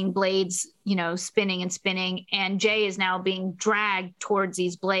menacing blades, spinning and spinning. And Jay is now being dragged towards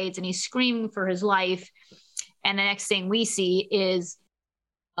these blades and he's screaming for his life. And the next thing we see is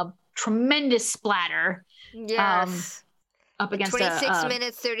a tremendous splatter. Yes. Up against 26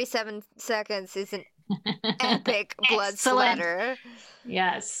 minutes, 37 seconds is an epic blood splatter.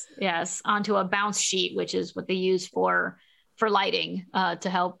 Yes. Onto a bounce sheet, which is what they use for lighting to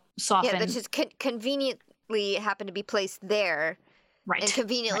help soften. Yeah, that just conveniently happened to be placed there. Right. And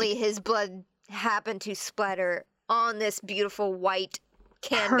conveniently his blood happened to splatter on this beautiful white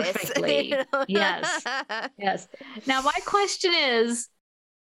canvas. Perfectly. Yes. Now, my question is,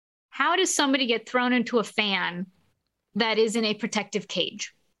 how does somebody get thrown into a fan that is in a protective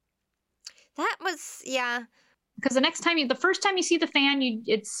cage? That was, yeah. Because the first time you see the fan,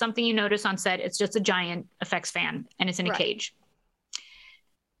 it's something you notice on set. It's just a giant effects fan, and it's in a cage.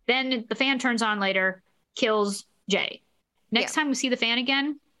 Then the fan turns on later, kills Jay. Next time we see the fan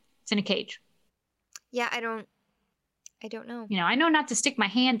again, it's in a cage. Yeah, I don't know. I know not to stick my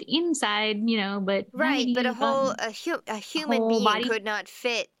hand inside, but right, but a human being body could not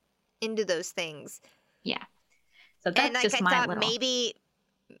fit into those things. Yeah. So that's just my little...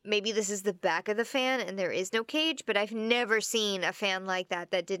 maybe this is the back of the fan and there is no cage, but I've never seen a fan like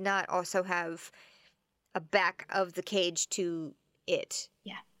that did not also have a back of the cage to it.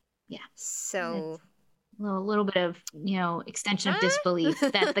 Yeah. So a little bit of, extension of disbelief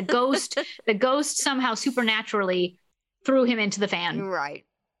that the ghost somehow supernaturally threw him into the fan. Right.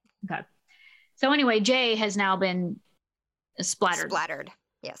 Okay. So anyway, Jay has now been splattered.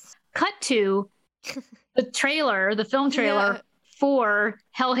 Yes. Cut to the film trailer for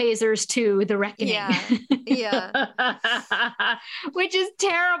Hellhazzers 2: The Reckoning. Yeah. Which is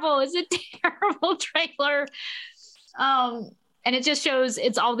terrible. It's a terrible trailer. And it just shows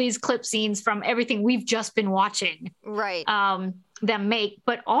it's all these clip scenes from everything we've just been watching. Right. Them make,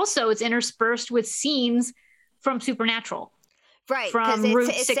 but also it's interspersed with scenes from Supernatural. Right. From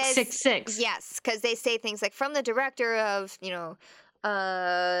Route 666. Yes, because they say things like from the director of,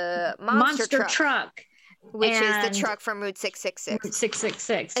 Monster Truck. Which is the truck from Route 666. Route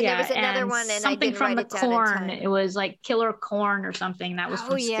 666, and yeah. there was another one, and something I didn't from write the it down corn. in time. It was like Killer Corn or something. That was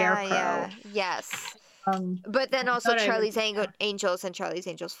from Scarecrow. Yeah. Yes. But then also Charlie's Angels and Charlie's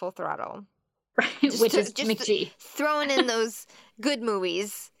Angels Full Throttle. Right, which is McGee. Throwing in those good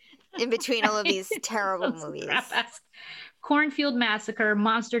movies in between all of these terrible movies. Cornfield Massacre,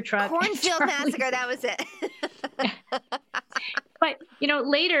 Monster Truck. Cornfield Massacre, that was it. But,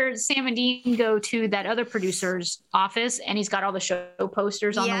 later Sam and Dean go to that other producer's office and he's got all the show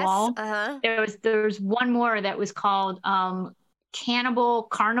posters on the wall. Uh-huh. There was one more that was called Cannibal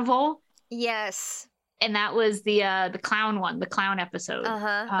Carnival. Yes. And that was the clown one, the clown episode.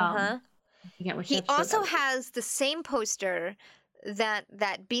 I forget which He episode also that was. has the same poster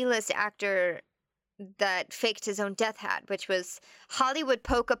that B-list actor that faked his own death had, which was Hollywood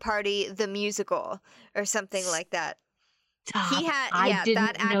Polka Party the musical or something like that. He had I that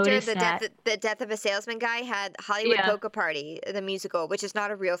didn't actor, notice the that. death of a salesman guy had Hollywood Yeah. Polka Party the musical, which is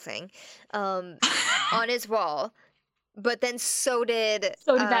not a real thing, on his wall. But then so did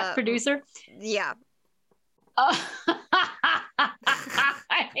that producer. Yeah. Oh.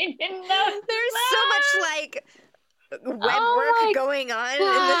 I didn't know. There's so much like web work going on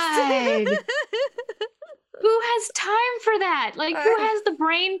in this. Who has time for that? Like, who has the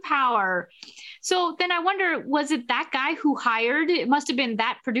brain power? So then I wonder, was it that guy who hired? It must have been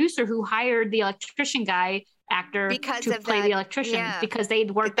that producer who hired the electrician guy actor to play the electrician, because they'd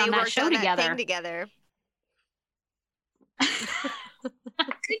worked on that show together. Thing together.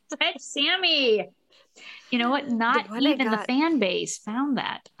 Good catch, Sammy. You know what? Not even the fan base found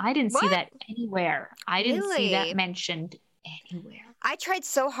that. I didn't see that anywhere. I didn't see that mentioned anywhere. I tried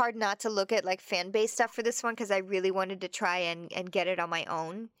so hard not to look at like fan base stuff for this one because I really wanted to try and get it on my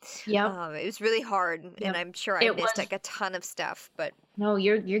own. Yeah, it was really hard, and I'm sure I missed like a ton of stuff. But no,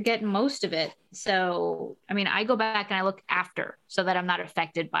 you're getting most of it. So I mean, I go back and I look after so that I'm not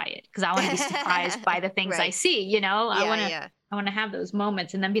affected by it, because I want to be surprised by the things I see. You know, I want to have those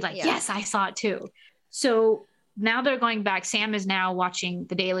moments and then be like, yes, I saw it too. So now they're going back. Sam is now watching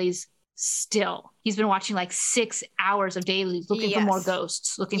the dailies. Still, he's been watching like 6 hours of dailies, looking for more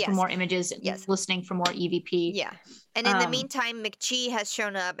ghosts, looking for more images, listening for more EVP. Yeah. And in the meantime, McGee has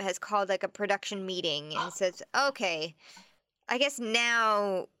shown up, has called like a production meeting and says, okay, I guess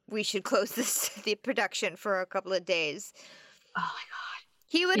now we should close the production for a couple of days. Oh my God.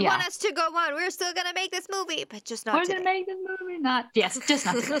 He would want us to go on. We're still going to make this movie, but just not today. We're going to make this movie. Just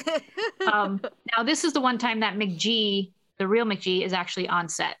not today. Now this is the one time that McGee, the real McGee, is actually on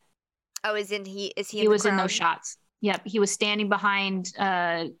set. Oh, is he He was in those shots. Yep. He was standing behind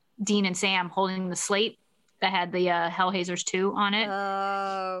Dean and Sam holding the slate that had the Hellhaisers 2 on it.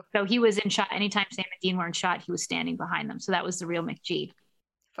 Oh. So he was in shot. Anytime Sam and Dean were in shot, he was standing behind them. So that was the real McGee.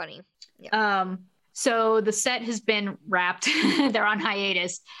 Funny. Yeah. So the set has been wrapped. They're on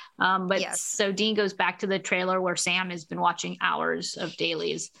hiatus. So Dean goes back to the trailer where Sam has been watching hours of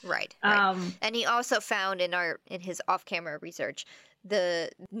dailies. Right. And he also found in his off-camera research, the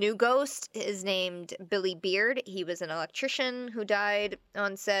new ghost is named Billy Beard. He was an electrician who died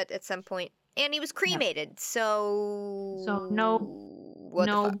on set at some point, and he was cremated. So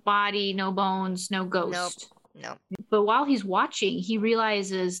no body, no bones, no ghost. Nope. But while he's watching, he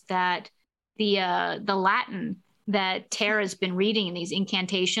realizes that the Latin that Tara's been reading in these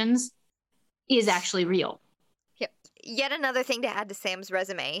incantations is actually real. Yet another thing to add to Sam's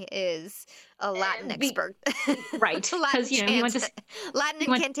resume is a Latin expert. Right. Because he went to Latin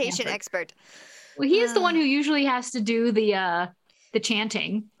incantation expert. Well, he is the one who usually has to do the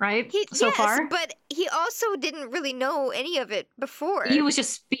chanting, right? So far. But he also didn't really know any of it before. He was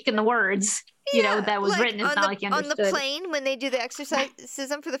just speaking the words, that was written. It's not like he understood. On the plane, when they do the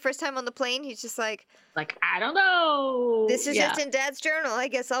exorcism for the first time on the plane, he's just like, I don't know. This is just in Dad's journal. I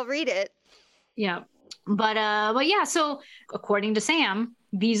guess I'll read it. Yeah. But yeah, so according to Sam,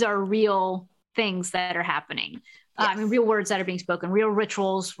 these are real things that are happening. Yes. I mean, real words that are being spoken, real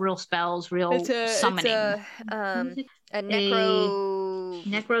rituals, real spells, real summoning. It's a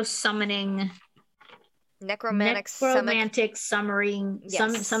necro summoning. Necromantic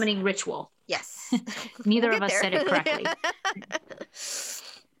summoning ritual. Yes. Neither of us said it correctly.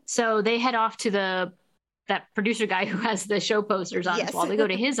 So they head off to that producer guy who has the show posters on his wall. They go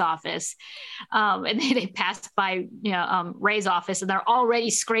to his office, and they pass by Ray's office, and they're already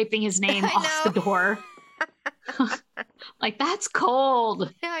scraping his name off the door. Like, that's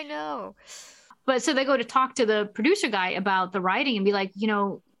cold. Yeah, I know. But so they go to talk to the producer guy about the writing and be like,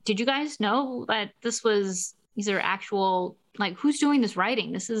 did you guys know that these are actual, like, who's doing this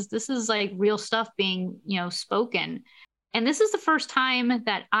writing? This is like real stuff being, spoken. And this is the first time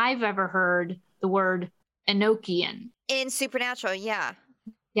that I've ever heard the word Enochian. In Supernatural, yeah.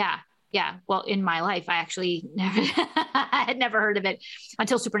 Yeah. Well, in my life, I actually had never heard of it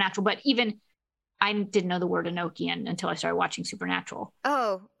until Supernatural. But even I didn't know the word Enochian until I started watching Supernatural.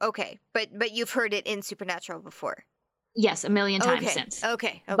 Oh, okay. But you've heard it in Supernatural before? Yes, a million times since.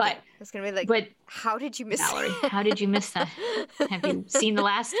 Okay. But I was going to be like, but how did you miss Valerie, how did you miss that? Have you seen the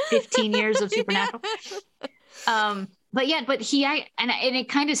last 15 years of Supernatural? But it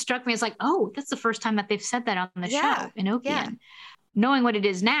kind of struck me as like, oh, that's the first time that they've said that on the show, Enochian. Yeah. Knowing what it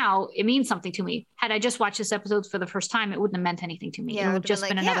is now, it means something to me. Had I just watched this episode for the first time, it wouldn't have meant anything to me. Yeah, it would have just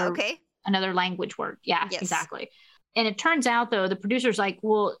been another another language word. Yeah, Yes. exactly. And it turns out though, the producer's like,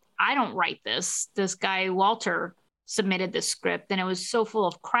 well, I don't write this. This guy, Walter, submitted this script and it was so full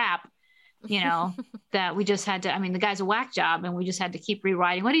of crap, that we just had to, I mean, the guy's a whack job and we just had to keep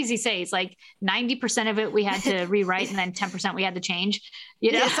rewriting. What does he say? It's like 90% of it we had to rewrite and then 10% we had to change,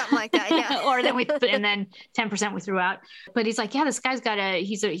 Yeah, something like that. Yeah. or then and then 10% we threw out. But he's like, yeah, this guy's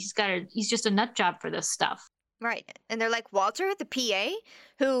he's just a nut job for this stuff. Right. And they're like, Walter, the PA,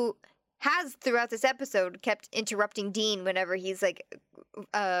 who has throughout this episode kept interrupting Dean whenever he's like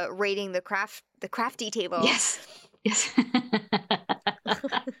raiding the crafty table. Yes.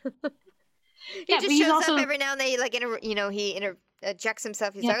 He just shows up every now and then. He like he interjects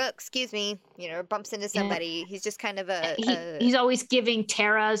himself. He's like, oh, excuse me, bumps into somebody. Yeah. He's just kind of he's always giving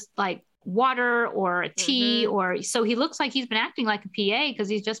Tara's like water or a tea, or so he looks like he's been acting like a PA because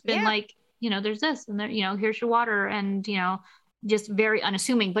he's just been like, there's this and there, here's your water, and just very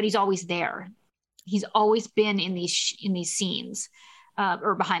unassuming, but he's always there. He's always been in these scenes,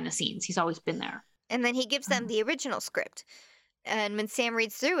 or behind the scenes. He's always been there. And then he gives them the original script, and when Sam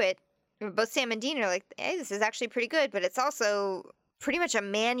reads through it, both Sam and Dean are like, hey, this is actually pretty good, but it's also pretty much a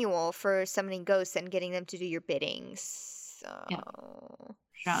manual for summoning ghosts and getting them to do your bidding. So... Yeah.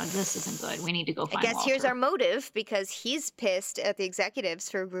 No, this isn't good. We need to go find Walter. Here's our motive, because he's pissed at the executives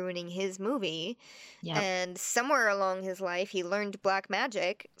for ruining his movie. Yep. And somewhere along his life, he learned black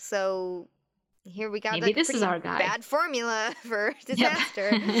magic. So here we got maybe this is our guy. Bad formula for disaster.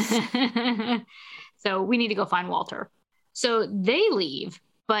 Yep. So we need to go find Walter. So they leave,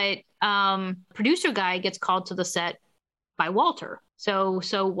 but producer guy gets called to the set by Walter. So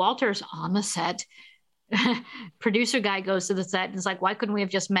Walter's on the set. Producer guy goes to the set and is like, why couldn't we have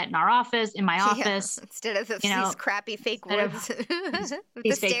just met in my office instead of these crappy fake woods,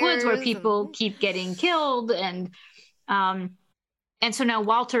 these fake woods where people keep getting killed, and so now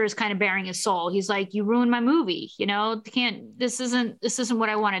Walter is kind of bearing his soul. He's like, you ruined my movie, this isn't what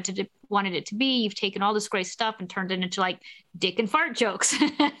I wanted it to be. You've taken all this great stuff and turned it into like dick and fart jokes.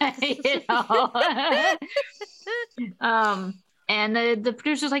 And the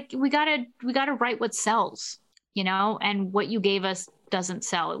producer's like, we gotta write what sells, and what you gave us doesn't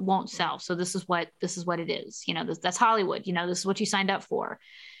sell. It won't sell. So this is what it is. That's Hollywood. This is what you signed up for.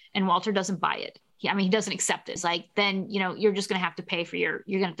 And Walter doesn't buy it. He doesn't accept it. It's like, then, you're just going to have to pay you're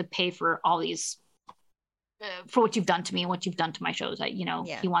going to have to pay for all these, for what you've done to me and what you've done to my shows. He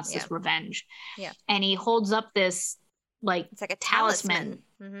wants this revenge. Yeah. And he holds up this, like, it's like a talisman.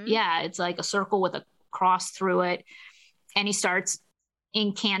 Mm-hmm. Yeah. It's like a circle with a cross through it. And he starts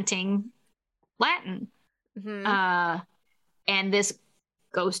incanting Latin. Mm-hmm. And this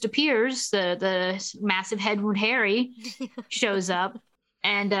ghost appears. The massive head wound Harry shows up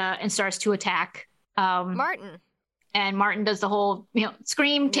and starts to attack Martin. And Martin does the whole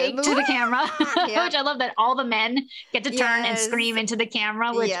scream take to the camera, yeah. Which I love, that all the men get to turn and scream into the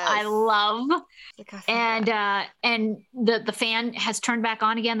camera, which I love. And the fan has turned back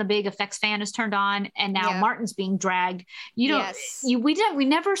on again. The big effects fan is turned on, and now Martin's being dragged. We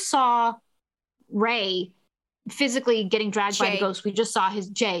never saw Ray physically getting dragged by the ghost. We just saw he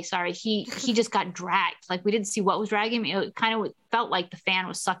just got dragged. Like, we didn't see what was dragging him. It kind of felt like the fan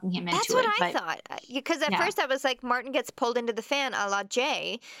was sucking him into it. That's what I thought. Because at first I was like, Martin gets pulled into the fan a la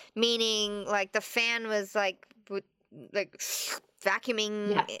Jay, meaning like the fan was like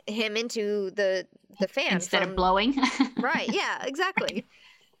vacuuming him into the fan instead of blowing. Right. Yeah. Exactly.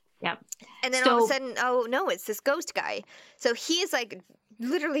 Yep. And then all of a sudden, oh no, it's this ghost guy. So he is like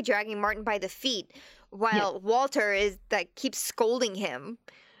literally dragging Martin by the feet, while Walter is like keeps scolding him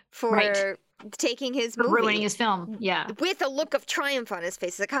for taking his movie, ruining his film. Yeah, with a look of triumph on his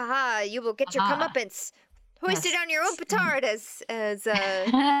face, like, "Haha, you will get your comeuppance. Hoist it on your own petard," as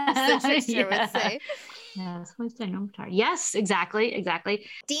the trickster would say. Yes, hoist on your own petard. Yes, exactly.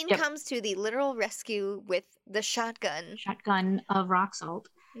 Dean comes to the literal rescue with the shotgun of rock salt.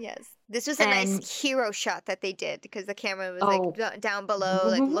 Yes. This was a nice hero shot that they did, because the camera was like down below,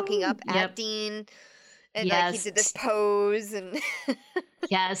 like looking up at Dean. And like he did this pose and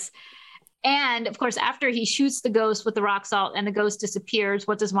yes. And of course, after he shoots the ghost with the rock salt and the ghost disappears,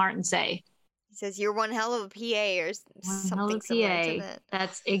 what does Martin say? He says, "You're one hell of a PA," or something similar to that.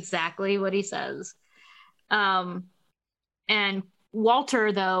 That's exactly what he says. And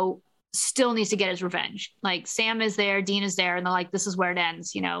Walter, though, still needs to get his revenge. Like, Sam is there, Dean is there, and they're like, this is where it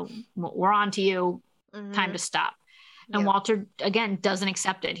ends. We're on to you. Mm-hmm. Time to stop. And Walter, again, doesn't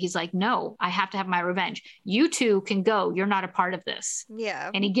accept it. He's like, no, I have to have my revenge. You two can go. You're not a part of this. Yeah.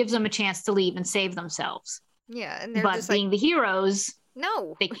 And he gives them a chance to leave and save themselves. Yeah. And they're just being the heroes,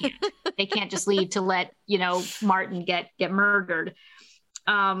 no, they can't. They can't just leave to let, Martin get murdered.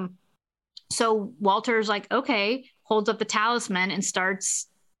 So Walter's like, okay, holds up the talisman and starts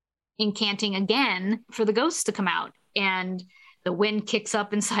incanting again for the ghosts to come out. And the wind kicks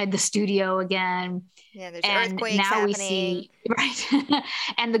up inside the studio again. Yeah, there's and earthquakes now happening. we see, right.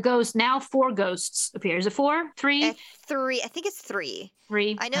 And the ghost, now 4 ghosts appear. Is it 4? 3? 3. I think it's 3.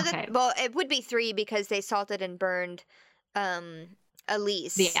 3. I know okay. that. Well, it would be 3 because they salted and burned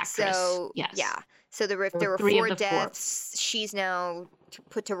Elise. The actress. So yes. yeah. So there were 3 4 of the 4. deaths. She's now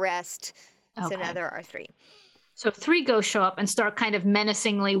put to rest. Okay. So now there are 3. So 3 ghosts show up and start kind of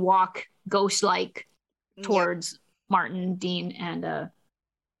menacingly walk ghost-like towards Martin, Dean, and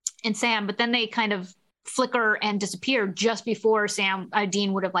Sam. But then they kind of flicker and disappear just before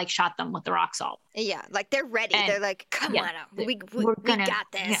Dean would have like shot them with the rock salt. Yeah, like they're ready. They're like, come on, we got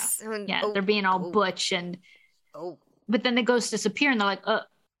this. Yeah, they're being all butch and. Oh. But then the ghosts disappear and they're like,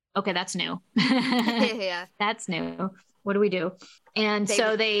 okay, that's new. Yeah, that's new. What do we do? And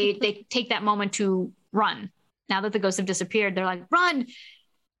so they take that moment to run. Now that the ghosts have disappeared, they're like, run.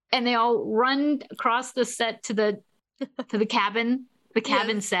 And they all run across the set to the cabin,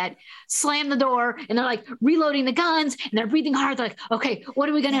 set, slam the door, and they're like reloading the guns and they're breathing hard. They're like, okay, what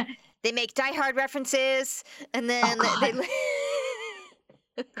are we gonna? They make Die Hard references and then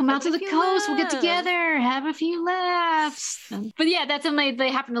they come out to the coast. We'll get together, have a few laughs. But yeah, that's when they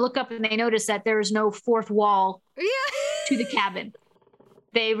happen to look up and they notice that there is no 4th wall to the cabin.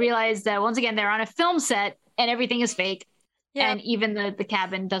 They realize that once again, they're on a film set and everything is fake. Yep. And even the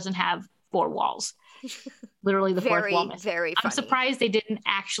cabin doesn't have 4 walls. Literally the 4th wall. Very funny. I'm surprised they didn't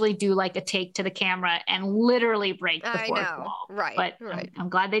actually do like a take to the camera and literally break the 4th wall. Right. But I'm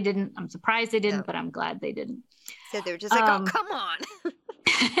glad they didn't. I'm surprised they didn't, but I'm glad they didn't. So they were just like, oh, come on.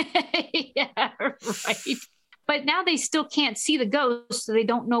 Yeah, right. But now they still can't see the ghosts, so they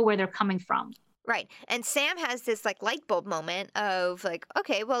don't know where they're coming from. Right. And Sam has this like light bulb moment of like,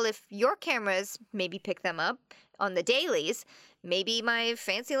 okay, well, if your cameras maybe pick them up on the dailies, maybe my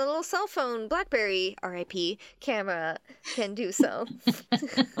fancy little cell phone BlackBerry RIP camera can do so.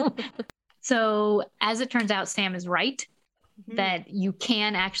 So as it turns out, Sam is right. That you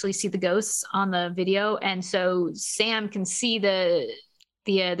can actually see the ghosts on the video, and so Sam can see the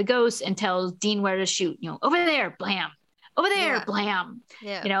ghosts and tells Dean where to shoot. Over there, blam. Over there, blam.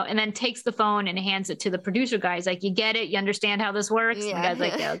 Yeah. And then takes the phone and hands it to the producer guy. He's like, you get it? You understand how this works? Yeah. And the guy's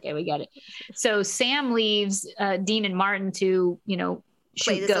like, yeah, okay, we get it. So Sam leaves Dean and Martin to play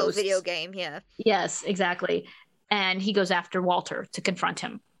shoot this ghosts. Little video game. Yeah. Yes, exactly. And he goes after Walter to confront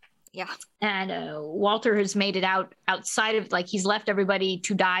him. Yeah. And Walter has made it outside of, like, he's left everybody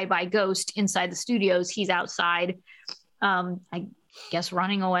to die by ghost inside the studios. He's outside, I guess,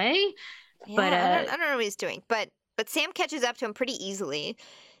 running away. Yeah, but I don't know what he's doing. But Sam catches up to him pretty easily.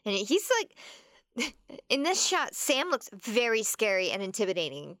 And he's like, in this shot, Sam looks very scary and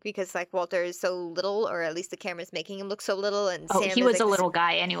intimidating because, like, Walter is so little, or at least the camera's making him look so little. And Sam he was like a little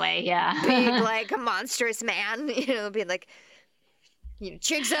guy anyway, yeah. Big, like, a monstrous man, being like,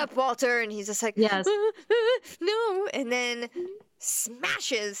 jigs up Walter, and he's just like, yes, no, and then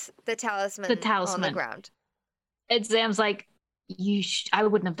smashes the talisman on the ground. And Sam's like, I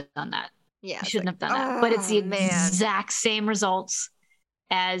wouldn't have done that. Yeah, you shouldn't have done that. But it's the exact same results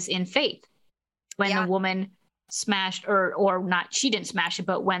as in Faith, when the woman smashed, or not, she didn't smash it,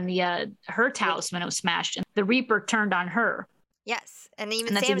 but when her talisman was smashed and the Reaper turned on her. Yes, and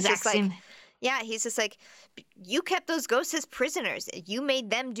even Sam's just like, he's just like, you kept those ghosts as prisoners. You made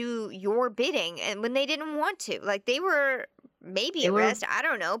them do your bidding, and when they didn't want to, like, they were maybe at rest, I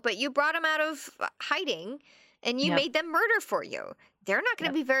don't know, but you brought them out of hiding, and you made them murder for you. They're not going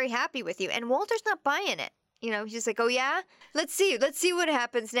to be very happy with you, and Walter's not buying it. He's just like, oh yeah, let's see what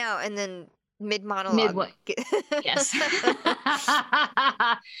happens now, and then mid monologue. Yes,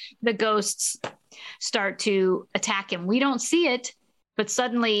 the ghosts start to attack him. We don't see it. But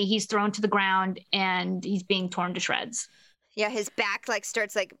suddenly he's thrown to the ground and he's being torn to shreds. Yeah, his back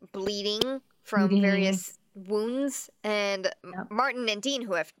starts bleeding from various wounds. And Martin and Dean,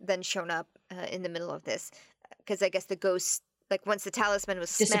 who have then shown up in the middle of this, because I guess the ghosts, once the talisman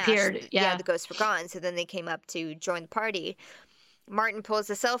was disappeared, smashed, the ghosts were gone. So then they came up to join the party. Martin pulls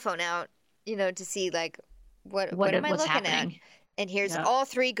the cell phone out, to see what am I looking happening? At? And here's all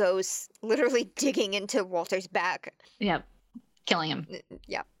 3 ghosts literally digging into Walter's back. Yep. Killing him.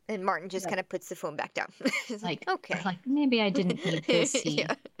 Yeah. And Martin just kind of puts the phone back down. He's like, okay. Maybe I didn't need to see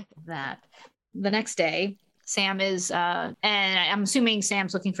that. The next day, Sam is, and I'm assuming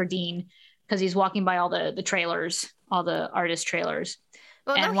Sam's looking for Dean because he's walking by all the trailers, all the artist trailers.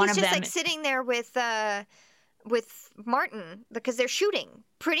 Well, and no, he's just sitting there with Martin because they're shooting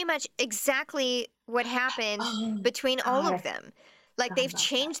pretty much exactly what happened between all of them. like Forgot they've about that.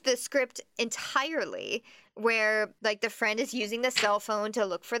 changed the script entirely, where like the friend is using the cell phone to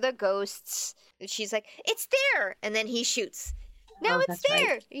look for the ghosts. And she's like, "It's there," and then he shoots. "No, Oh, it's that's right.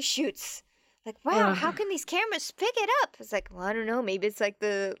 there." He shoots. Like, wow, Ugh. how can these cameras pick it up? It's like, well, I don't know. Maybe it's like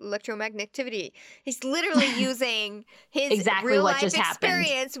the electromagnetivity. He's literally using his Exactly real what life just happened.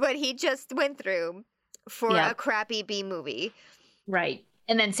 experience, what he just went through, for Yep. a crappy B movie. Right.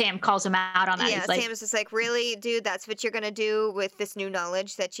 And then Sam calls him out on that. Yeah, He's like, Sam's just like, really, dude, that's what you're gonna do with this new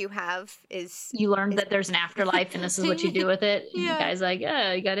knowledge that you have is you learned that there's an afterlife and this is what you do with it. And Yeah. the guy's like,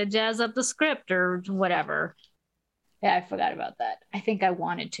 yeah, you got to jazz up the script or whatever. Yeah, I forgot about that. I think I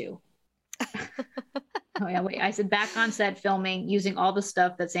wanted to. Oh yeah, wait. I said back on set filming using all the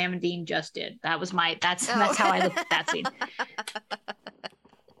stuff that Sam and Dean just did. That was that's how I looked at that scene.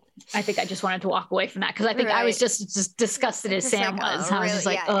 I think I just wanted to walk away from that because I think I was just disgusted as Just Sam like, was. oh, I was really? just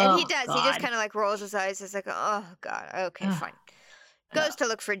like, Yeah. oh, And he does. God. He just kind of like rolls his eyes. He's like, oh god, okay, Ugh. fine. Goes to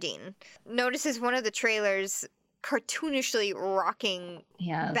look for Dean. Notices one of the trailers cartoonishly rocking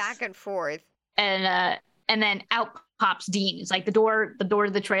Yes. back and forth. And then out pops Dean. It's like the door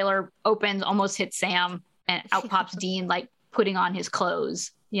of the trailer opens, almost hits Sam, and out pops Dean, like putting on his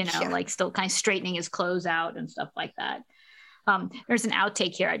clothes, Yeah. like still kind of straightening his clothes out and stuff like that. There's an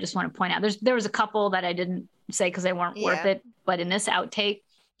outtake here I just want to point out. There was a couple that I didn't say because they weren't worth it, but in this outtake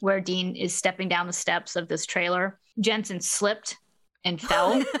where Dean is stepping down the steps of this trailer, Jensen slipped and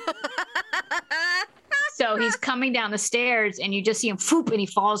fell. So he's coming down the stairs and you just see him whoop and he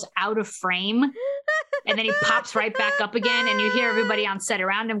falls out of frame. And then he pops right back up again and you hear everybody on set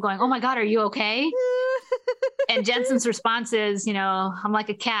around him going, "Oh my God, are you okay?" And Jensen's response is, "I'm like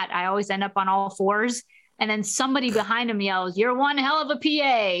a cat. I always end up on all fours." And then somebody behind him yells, "You're one hell of a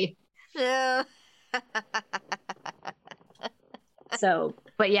PA." Yeah. So,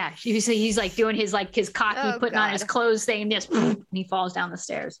 but yeah, he's like doing his cocky, putting on his clothes, saying this, and he falls down the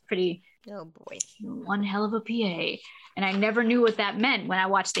stairs. Pretty. Oh boy. One hell of a PA. And I never knew what that meant when I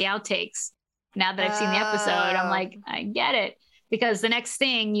watched the outtakes. Now that I've seen the episode, I'm like, I get it. Because the next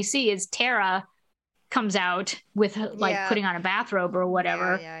thing you see is Tara comes out with putting on a bathrobe or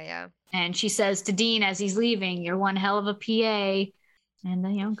whatever. Yeah. And she says to Dean as he's leaving, "You're one hell of a PA."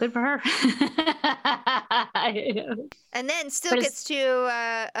 And good for her. And then still gets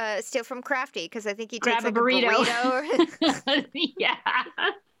to steal from Crafty because I think he grab takes like a burrito. a burrito. Yeah.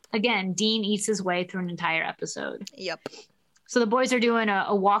 Again, Dean eats his way through an entire episode. Yep. So the boys are doing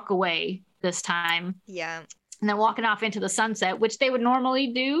a walk away this time. Yeah. And they're walking off into the sunset, which they would normally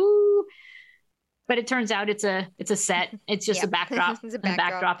do. But it turns out it's a set. It's just a backdrop. It's a And the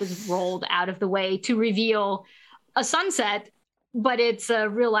backdrop is rolled out of the way to reveal a sunset, but it's a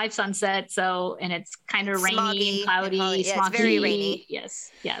real life sunset. And it's kind of rainy and cloudy, yeah, smoggy. it's very rainy.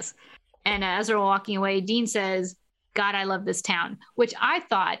 Yes. And as they're walking away, Dean says, "God, I love this town," which I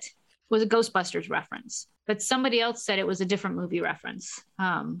thought was a Ghostbusters reference, but somebody else said it was a different movie reference.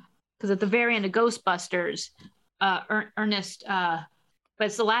 Because at the very end of Ghostbusters, Ernest, but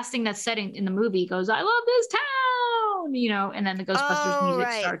it's the last thing that's said in the movie, goes, "I love this town," and then the Ghostbusters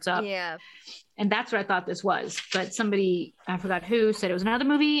music starts up. Yeah. And that's what I thought this was. But somebody, I forgot who, said it was another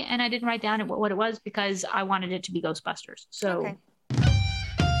movie, and I didn't write down what it was because I wanted it to be Ghostbusters. So. Okay.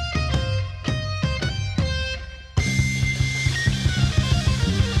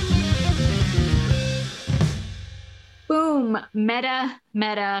 Boom. Meta.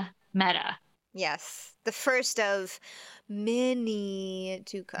 Yes. The first of many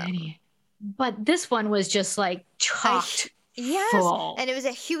to come. But this one was just like chocked full. And it was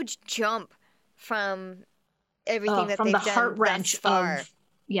a huge jump from everything that from they've the done heart wrench thus far.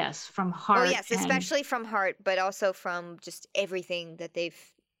 From Heart. Oh yes, especially from Heart, but also from just everything that they've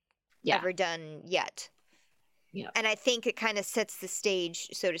ever done yet. Yeah. And I think it kind of sets the stage,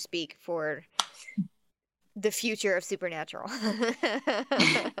 so to speak, for the future of Supernatural.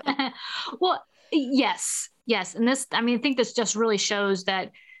 Well, yes. And this, I think this just really shows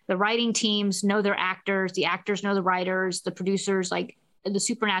that the writing teams know their actors, the actors know the writers, the producers, like the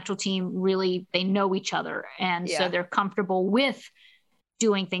Supernatural team, really, they know each other. And so they're comfortable with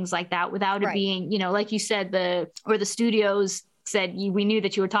doing things like that without it being, like you said, the studios said, we knew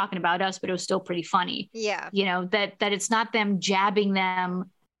that you were talking about us, but it was still pretty funny. Yeah. That it's not them jabbing them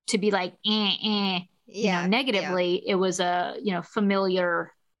to be like, negatively. It was a,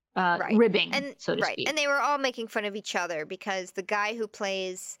 familiar ribbing, so to speak. And they were all making fun of each other because the guy who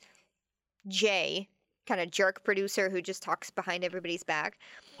plays Jay, kind of jerk producer who just talks behind everybody's back.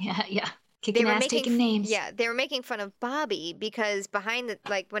 Yeah. Kicking ass, taking names. Yeah, they were making fun of Bobby because behind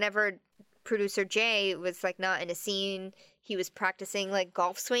whenever producer Jay was like not in a scene, he was practicing like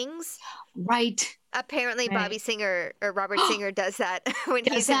golf swings. Right. Apparently, Right. Bobby Singer or Robert Singer does that when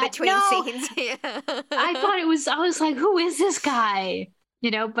Does he's in that? between No! scenes. Yeah. I was like, who is this guy?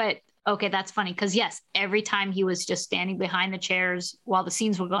 But okay, that's funny because yes, every time he was just standing behind the chairs while the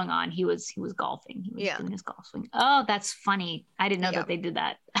scenes were going on, he was golfing. He was Yeah. doing his golf swing. Oh, that's funny. I didn't know Yeah. that they did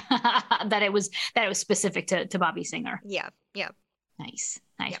that. that it was specific to Bobby Singer. Yeah. Yeah. Nice.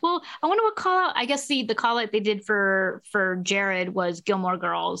 Yeah. Well, I wonder what call out. I guess the call out they did for Jared was Gilmore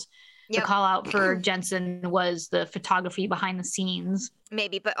Girls. The Yep. call out for Jensen was the photography behind the scenes.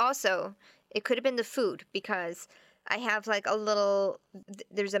 Maybe, but also it could have been the food because I have like a little.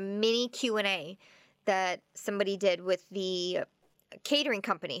 There's a mini Q&A that somebody did with the catering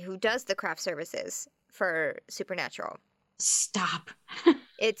company who does the craft services for Supernatural. Stop.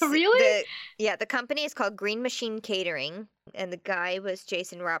 It's Really? The company is called Green Machine Catering, and the guy was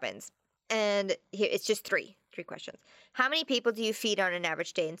Jason Robbins. And here it's just three questions. How many people do you feed on an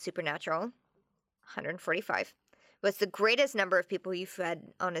average day in Supernatural? 145. What's the greatest number of people you fed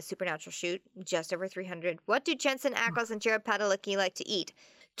on a Supernatural shoot? Just over 300. What do Jensen Ackles and Jared Padalecki like to eat?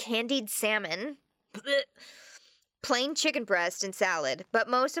 Candied salmon, plain chicken breast and salad, but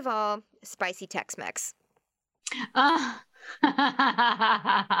most of all, spicy Tex-Mex.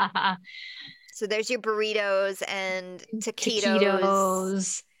 So there's your burritos and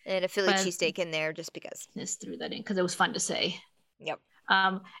taquitos. And a Philly cheesesteak in there just because. Just threw that in because it was fun to say. Yep.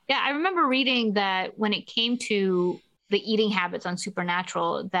 I remember reading that when it came to the eating habits on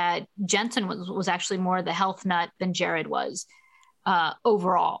Supernatural, that Jensen was actually more the health nut than Jared was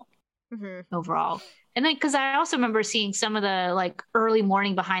overall. Mm-hmm. Overall. And then because I also remember seeing some of the like early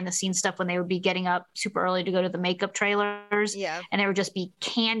morning behind the scenes stuff when they would be getting up super early to go to the makeup trailers. Yeah. And there would just be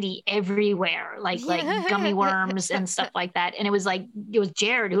candy everywhere, like gummy worms and stuff like that. And it was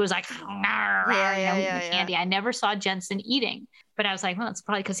Jared who was like, candy. I never saw Jensen eating, but I was like, well, it's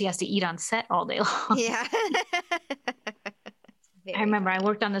probably because he has to eat on set all day long. Yeah. I remember I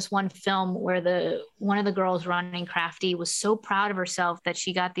worked on this one film where one of the girls running Crafty was so proud of herself that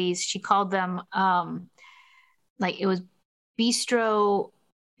she got these, she called them like it was bistro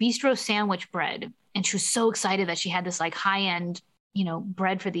sandwich bread. And she was so excited that she had this like high-end,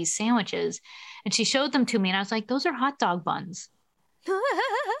 bread for these sandwiches. And she showed them to me and I was like, those are hot dog buns. And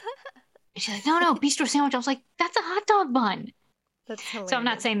she's like, no, bistro sandwich. I was like, that's a hot dog bun. That's hilarious. So I'm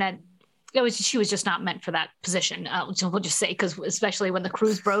not saying that she was just not meant for that position. So we'll just say, because especially when the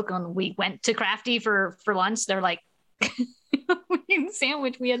cruise broke and we went to Crafty for lunch, they're like, we need a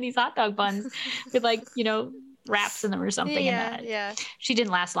sandwich. We had these hot dog buns with like, wraps in them or something. Yeah. She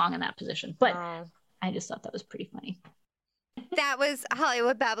didn't last long in that position, but I just thought that was pretty funny. That was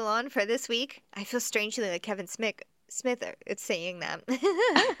Hollywood Babylon for this week. I feel strangely like Kevin Smith is saying that.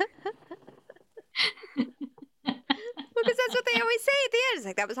 Because that's what they always say at the end. It's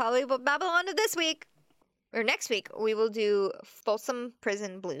like, that was Hollywood Babylon of this week. Or next week, we will do Folsom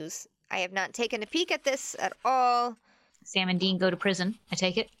Prison Blues. I have not taken a peek at this at all. Sam and Dean go to prison, I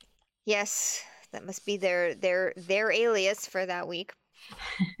take it? Yes, that must be their alias for that week.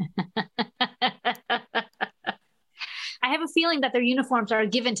 I have a feeling that their uniforms are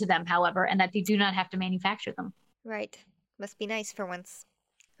given to them, however, and that they do not have to manufacture them. Right. Must be nice for once.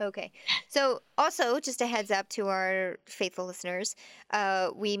 Okay. So also, just a heads up to our faithful listeners,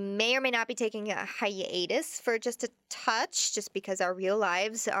 we may or may not be taking a hiatus for just a touch, just because our real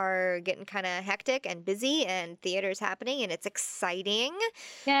lives are getting kind of hectic and busy and theater's happening and it's exciting.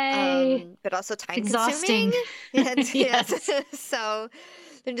 Yay. But also time exhausting. Consuming. Yes. So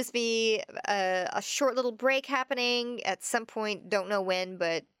there'll just be a short little break happening at some point. Don't know when,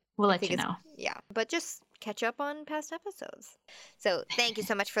 but we'll let you know. Yeah. But just catch up on past episodes. So thank you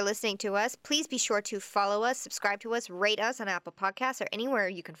so much for listening to us. Please be sure to follow us, subscribe to us, rate us on Apple Podcasts or anywhere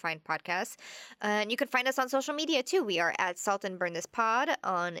you can find podcasts. And you can find us on social media too. We are at Salt and Burn This Pod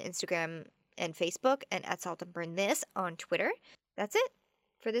on Instagram and Facebook, and at Salt and Burn This on Twitter. That's it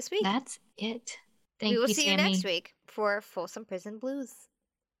for this week. That's it. Thank you, We will see Tammy. you next week for Folsom Prison Blues.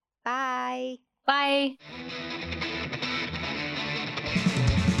 Bye. Bye.